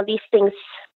 these things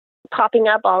popping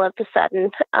up all of a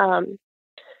sudden.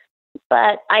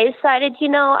 But I decided,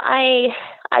 I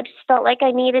just felt like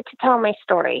I needed to tell my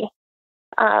story.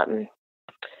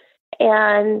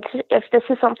 And if this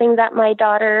is something that my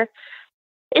daughter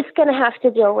is going to have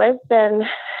to deal with, then,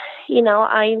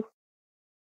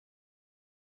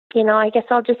 I guess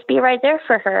I'll just be right there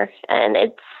for her. And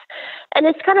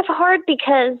it's kind of hard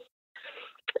because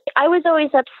I was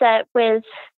always upset with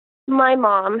my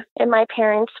mom and my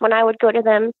parents when I would go to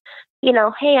them,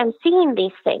 "Hey, I'm seeing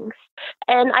these things."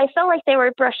 And I felt like they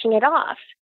were brushing it off.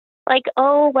 Like,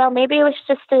 "Oh, well, maybe it was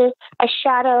just a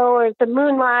shadow or the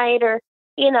moonlight or,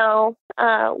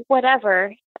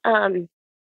 whatever." And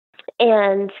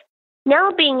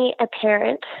now being a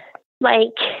parent,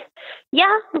 like,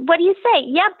 yeah, what do you say?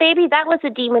 "Yep, baby, that was a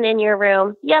demon in your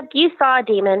room. Yep, you saw a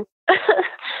demon."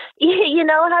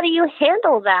 How do you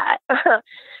handle that?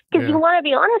 Because you want to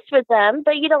be honest with them,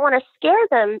 but you don't want to scare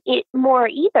them more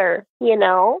either,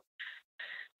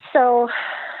 So,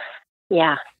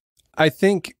 yeah. I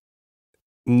think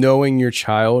knowing your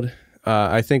child,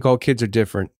 I think all kids are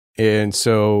different. And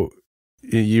so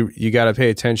you got to pay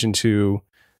attention to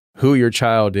who your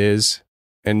child is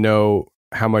and know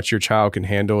how much your child can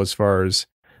handle as far as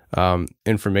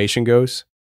information goes.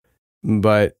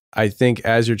 But I think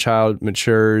as your child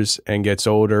matures and gets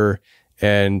older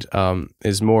and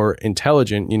is more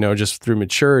intelligent, just through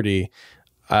maturity,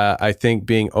 I think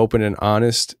being open and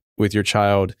honest with your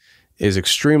child is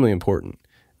extremely important.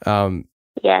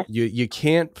 Yes. You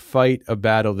can't fight a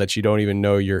battle that you don't even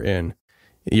know you're in.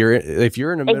 If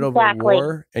you're in the middle of a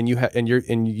war and you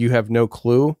have no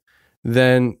clue,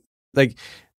 then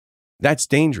that's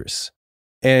dangerous.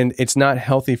 And it's not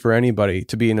healthy for anybody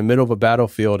to be in the middle of a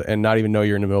battlefield and not even know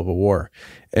you're in the middle of a war.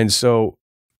 And so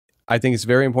I think it's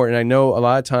very important. I know a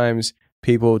lot of times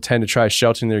people tend to try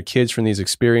sheltering their kids from these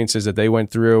experiences that they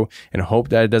went through and hope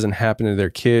that it doesn't happen to their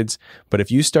kids. But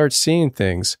if you start seeing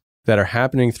things that are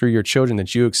happening through your children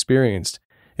that you experienced,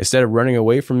 instead of running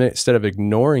away from it, instead of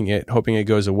ignoring it, hoping it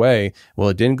goes away, well,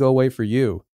 it didn't go away for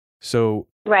you. So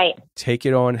take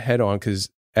it on head on, because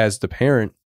as the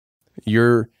parent,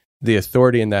 you're the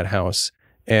authority in that house.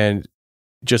 And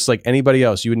just like anybody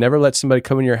else, you would never let somebody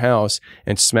come in your house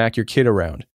and smack your kid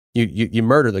around. You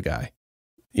murder the guy,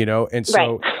 you know? And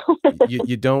so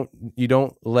you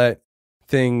don't let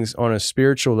things on a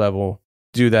spiritual level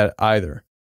do that either.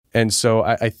 And so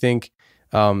I think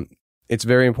it's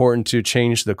very important to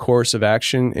change the course of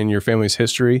action in your family's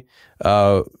history,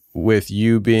 with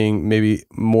you being maybe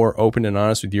more open and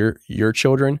honest with your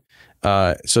children,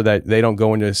 so that they don't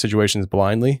go into situations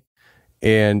blindly.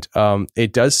 And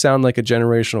it does sound like a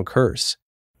generational curse.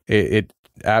 It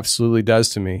absolutely does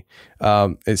to me.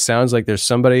 It sounds like there's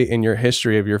somebody in your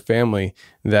history of your family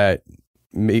that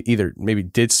either maybe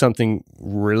did something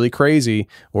really crazy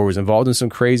or was involved in some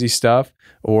crazy stuff,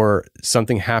 or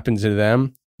something happened to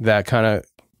them that kind of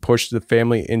pushed the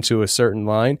family into a certain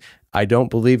line. I don't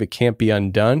believe it can't be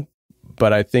undone,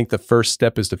 but I think the first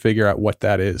step is to figure out what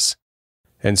that is.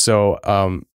 And so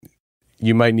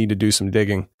you might need to do some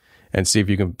digging and see if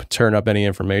you can turn up any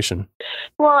information.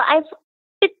 Well, I've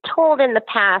been told in the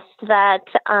past that,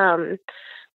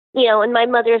 in my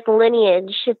mother's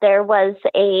lineage, there was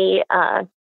a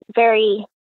very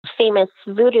famous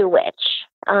voodoo witch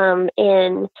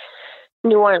in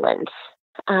New Orleans.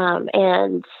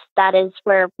 And that is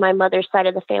where my mother's side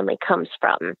of the family comes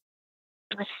from.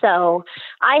 So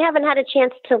I haven't had a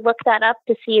chance to look that up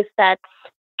to see if that's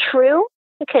true,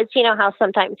 because you know how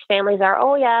sometimes families are,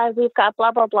 oh yeah, we've got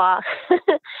blah, blah, blah.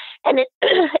 and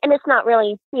it's not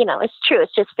really, it's true.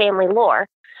 It's just family lore.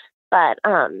 But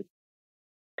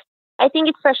I think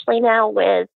especially now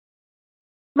with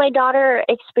my daughter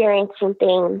experiencing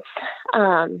things,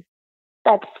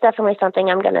 that's definitely something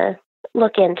I'm going to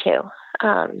look into.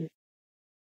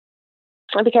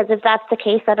 Because if that's the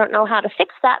case, I don't know how to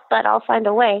fix that, but I'll find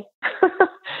a way.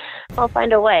 I'll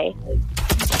find a way.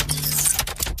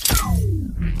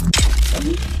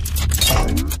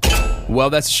 Well,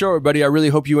 that's the show, everybody. I really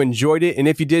hope you enjoyed it. And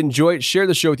if you did enjoy it, share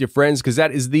the show with your friends, because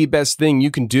that is the best thing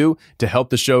you can do to help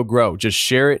the show grow. Just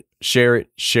share it, share it,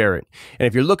 share it. And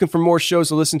if you're looking for more shows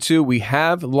to listen to, we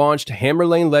have launched Hammer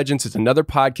Lane Legends. It's another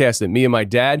podcast that me and my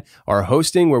dad are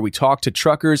hosting, where we talk to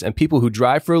truckers and people who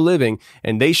drive for a living,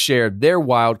 and they share their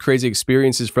wild, crazy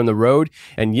experiences from the road.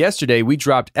 And yesterday we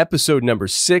dropped episode number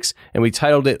 6, and we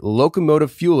titled it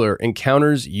Locomotive Fueler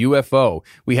Encounters UFO.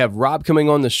 We have Rob coming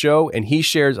on the show, and he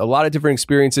shares a lot of different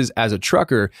experiences as a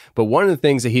trucker. But one of the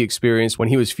things that he experienced when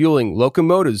he was fueling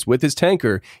locomotives with his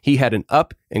tanker, he had an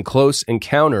up and close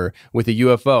encounter with a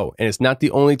UFO. And it's not the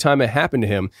only time it happened to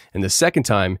him. And the second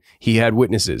time, he had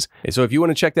witnesses. And so if you want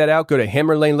to check that out, go to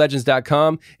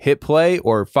hammerlanelegends.com, hit play,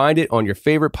 or find it on your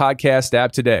favorite podcast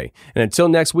app today. And until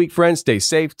next week, friends, stay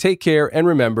safe, take care, and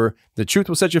remember, the truth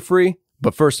will set you free,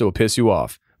 but first it will piss you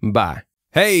off. Bye.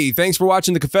 Hey, thanks for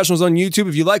watching The Confessionals on YouTube.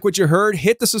 If you like what you heard,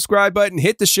 hit the subscribe button,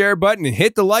 hit the share button, and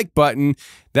hit the like button.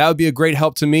 That would be a great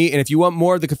help to me. And if you want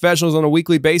more of The Confessionals on a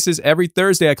weekly basis, every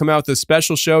Thursday I come out with a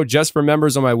special show just for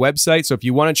members on my website. So if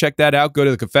you want to check that out, go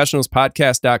to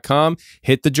theconfessionalspodcast.com,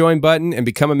 hit the join button, and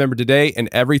become a member today. And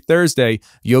every Thursday,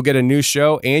 you'll get a new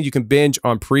show, and you can binge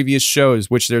on previous shows,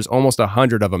 which there's almost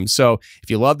 100 of them. So if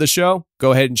you love the show,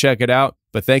 go ahead and check it out.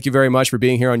 But thank you very much for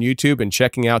being here on YouTube and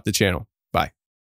checking out the channel.